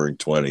 to scoring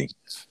 20,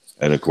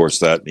 and of course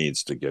that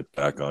needs to get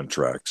back on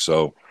track.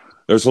 So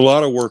there's a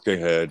lot of work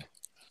ahead.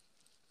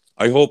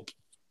 I hope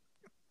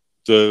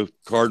the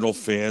Cardinal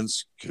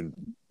fans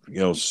can,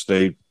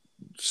 stay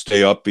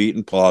upbeat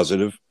and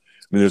positive.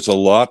 I mean, there's a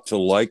lot to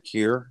like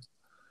here.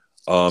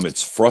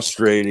 It's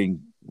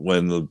frustrating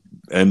when the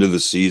end of the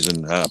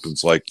season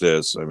happens like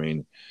this. I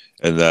mean,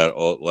 and that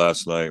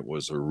last night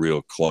was a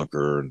real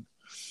clunker, and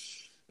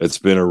it's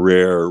been a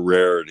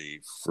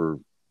rarity for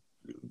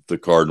the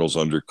Cardinals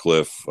under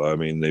Cliff. I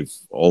mean, they've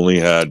only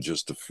had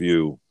just a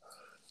few.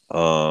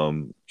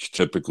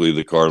 Typically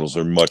the Cardinals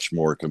are much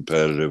more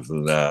competitive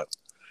than that,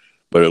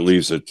 but it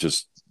leaves it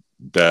just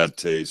bad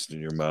taste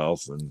in your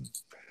mouth, and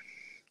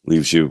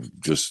leaves you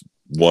just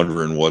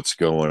wondering what's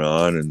going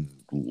on, and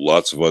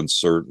lots of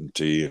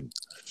uncertainty. And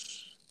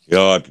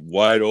I'm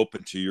wide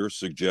open to your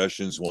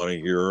suggestions. Want to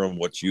hear them,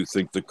 what you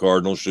think the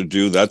Cardinals should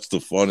do. That's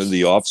the fun of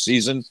the off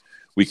season.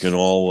 We can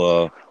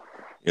all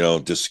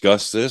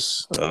discuss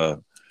this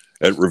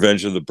at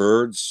Revenge of the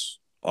Birds,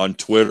 on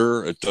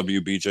Twitter at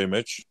WBJ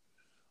Mitch.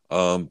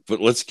 But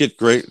let's get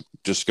great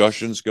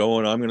discussions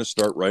going. I'm going to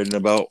start writing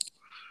about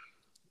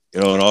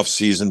an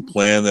off-season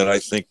plan that I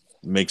think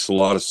makes a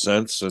lot of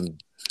sense.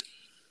 And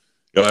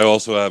I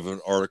also have an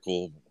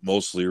article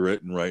mostly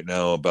written right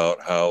now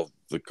about how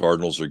the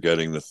Cardinals are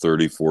getting the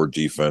 34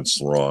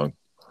 defense wrong,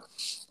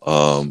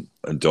 and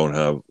don't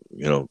have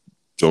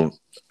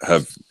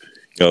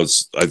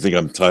I think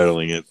I'm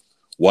titling it,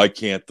 "Why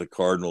Can't the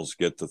Cardinals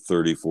Get the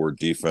 34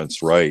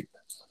 Defense Right?"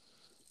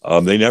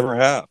 They never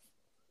have.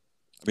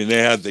 I mean,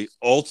 they had the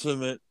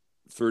ultimate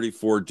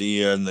 34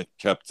 DN that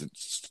kept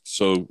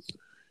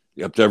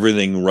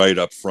everything right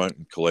up front,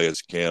 and Calais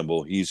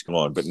Campbell, he's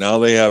gone. But now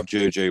they have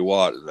J.J.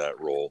 Watt in that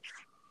role,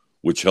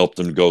 which helped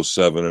them go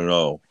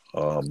 7-0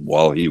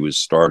 while he was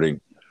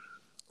starting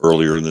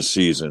earlier in the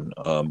season.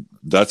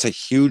 That's a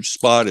huge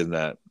spot in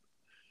that,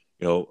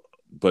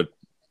 but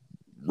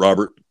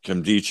Robert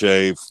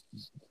Nkemdiche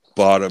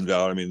bottomed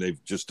out. I mean,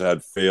 they've just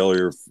had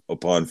failure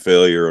upon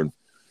failure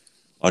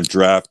on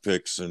draft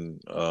picks,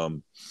 and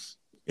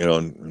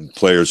and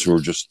players who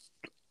are just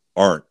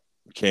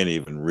can't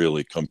even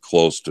really come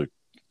close to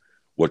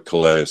what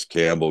Calais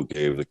Campbell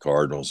gave the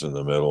Cardinals in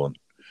the middle, and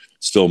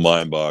still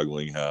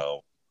mind-boggling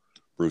how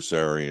Bruce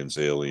Arians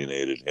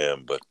alienated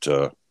him.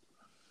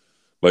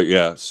 But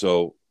yeah,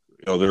 so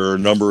there are a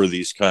number of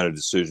these kind of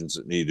decisions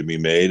that need to be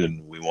made,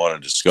 and we want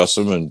to discuss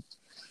them. And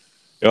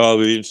I'll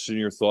be interested in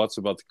your thoughts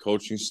about the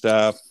coaching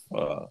staff,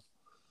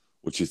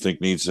 what you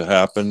think needs to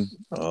happen,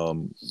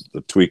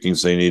 the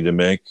tweakings they need to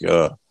make,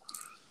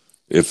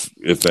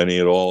 if any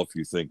at all. If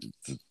you think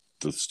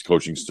the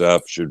coaching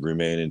staff should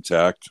remain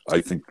intact,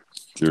 I think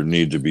there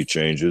need to be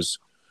changes.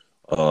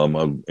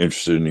 I'm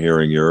interested in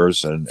hearing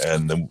yours, and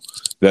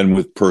then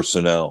with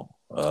personnel,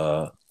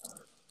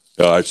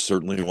 I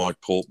certainly want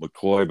Colt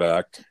McCoy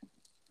back.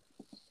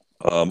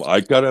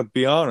 I gotta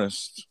be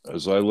honest,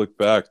 as I look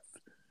back,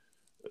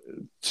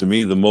 to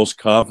me, the most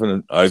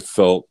confident I've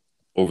felt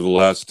over the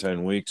last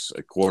 10 weeks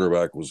at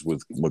quarterback was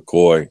with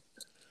McCoy.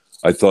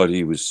 I thought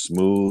he was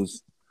smooth.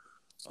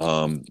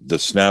 The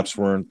snaps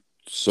weren't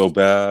so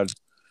bad.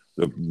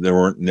 There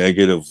weren't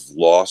negative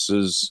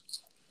losses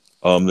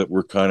that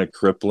were kind of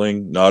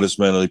crippling, not as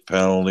many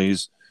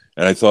penalties.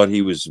 And I thought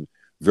he was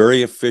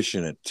very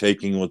efficient at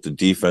taking what the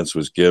defense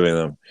was giving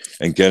him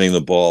and getting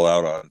the ball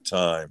out on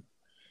time.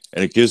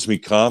 And it gives me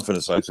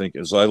confidence, I think,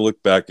 as I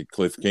look back at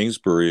Cliff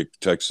Kingsbury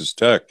at Texas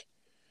Tech.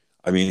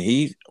 I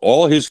mean,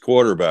 all his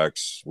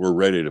quarterbacks were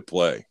ready to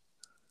play.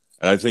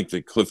 And I think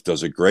that Cliff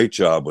does a great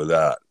job with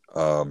that.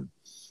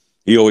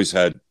 He always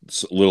had a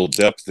little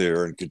depth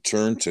there and could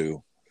turn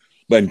to.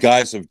 But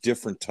guys of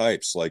different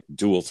types, like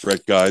dual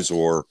threat guys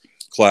or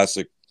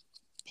classic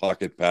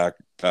pocket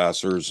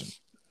passers.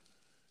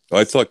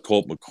 I thought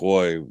Colt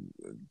McCoy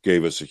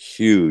gave us a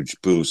huge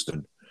boost.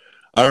 And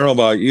I don't know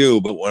about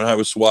you, but when I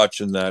was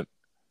watching that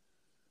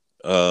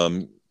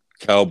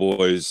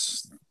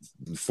Cowboys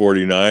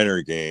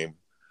 49er game,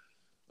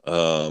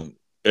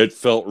 it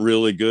felt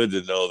really good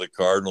to know the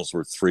Cardinals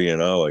were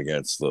 3-0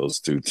 against those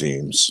two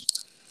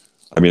teams.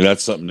 I mean,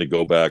 that's something to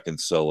go back and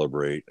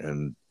celebrate.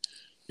 And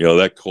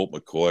that Colt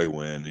McCoy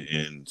win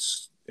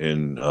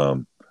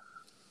in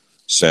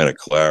Santa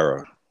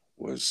Clara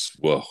was,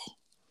 well,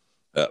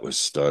 that was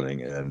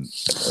stunning and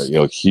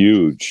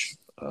huge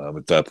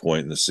at that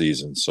point in the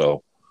season.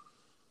 So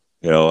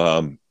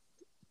I'm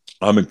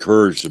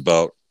encouraged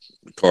about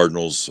the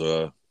Cardinals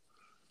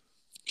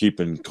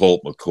keeping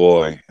Colt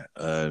McCoy,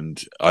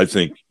 and I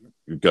think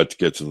you've got to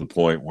get to the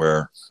point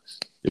where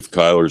if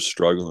Kyler's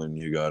struggling,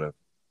 you got to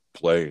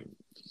play,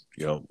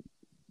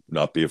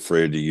 not be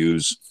afraid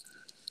to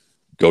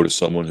go to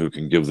someone who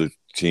can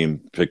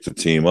pick the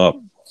team up.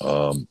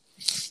 I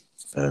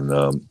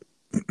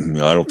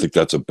don't think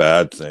that's a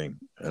bad thing.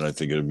 And I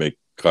think it'd make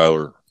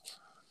Kyler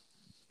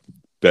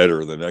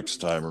better the next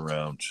time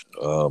around.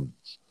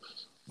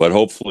 But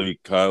hopefully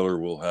Kyler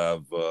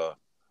will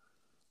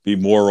be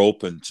more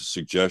open to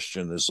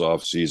suggestion this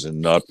offseason,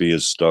 not be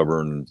as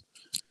stubborn,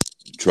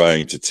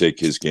 trying to take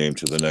his game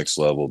to the next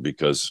level,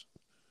 because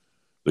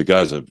the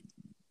guy's a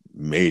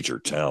major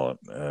talent.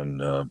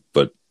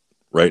 But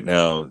right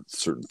now,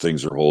 certain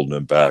things are holding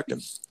him back,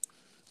 and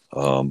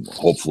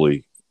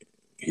hopefully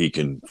he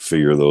can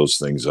figure those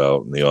things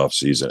out in the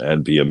offseason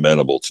and be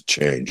amenable to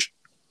change.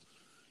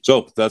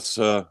 So that's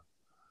what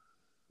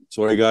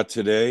I got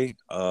today.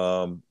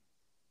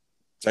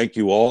 Thank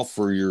you all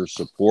for your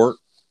support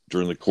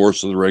during the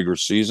course of the regular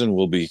season.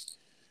 We'll be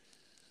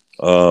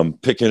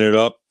picking it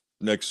up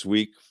next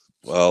week.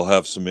 I'll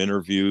have some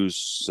interviews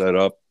set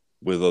up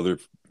with other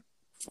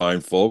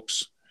fine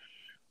folks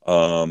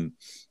on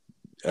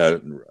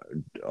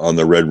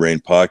the Red Rain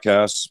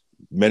podcast.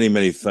 Many,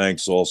 many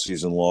thanks all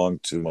season long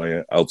to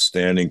my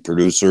outstanding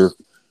producer,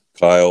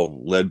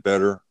 Kyle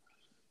Ledbetter,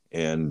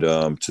 and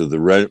to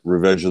the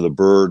Revenge of the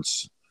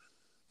Birds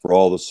for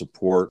all the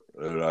support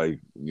that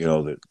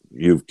that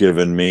you've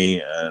given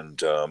me, and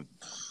the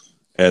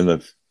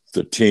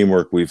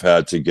teamwork we've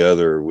had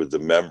together with the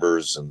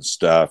members and the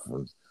staff,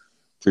 and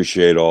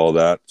appreciate all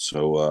that.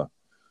 So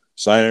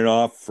signing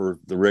off for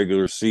the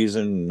regular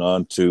season and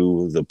on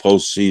to the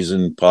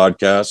postseason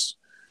podcast.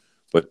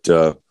 But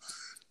the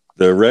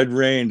Red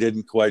Rain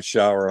didn't quite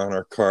shower on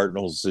our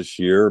Cardinals this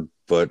year,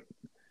 but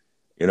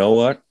you know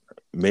what?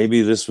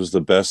 Maybe this was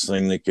the best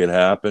thing that could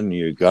happen.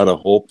 You got to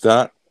hope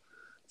that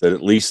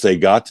at least they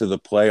got to the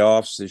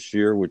playoffs this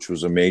year, which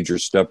was a major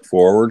step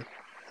forward.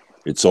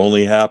 It's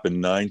only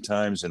happened 9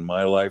 times in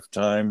my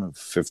lifetime,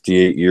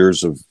 58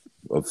 years of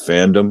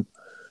fandom.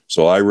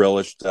 So I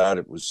relished that.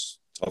 It was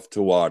tough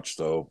to watch,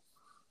 though.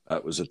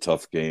 That was a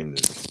tough game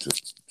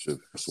to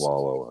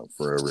swallow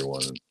for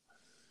everyone.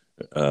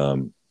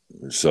 And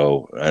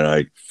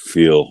I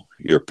feel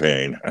your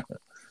pain.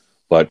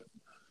 But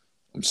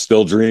I'm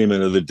still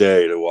dreaming of the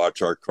day to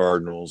watch our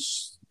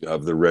Cardinals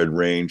have the Red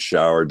Rain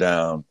shower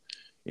down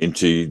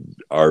into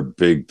our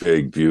big,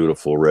 big,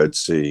 beautiful Red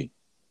Sea.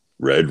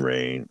 Red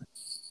Rain.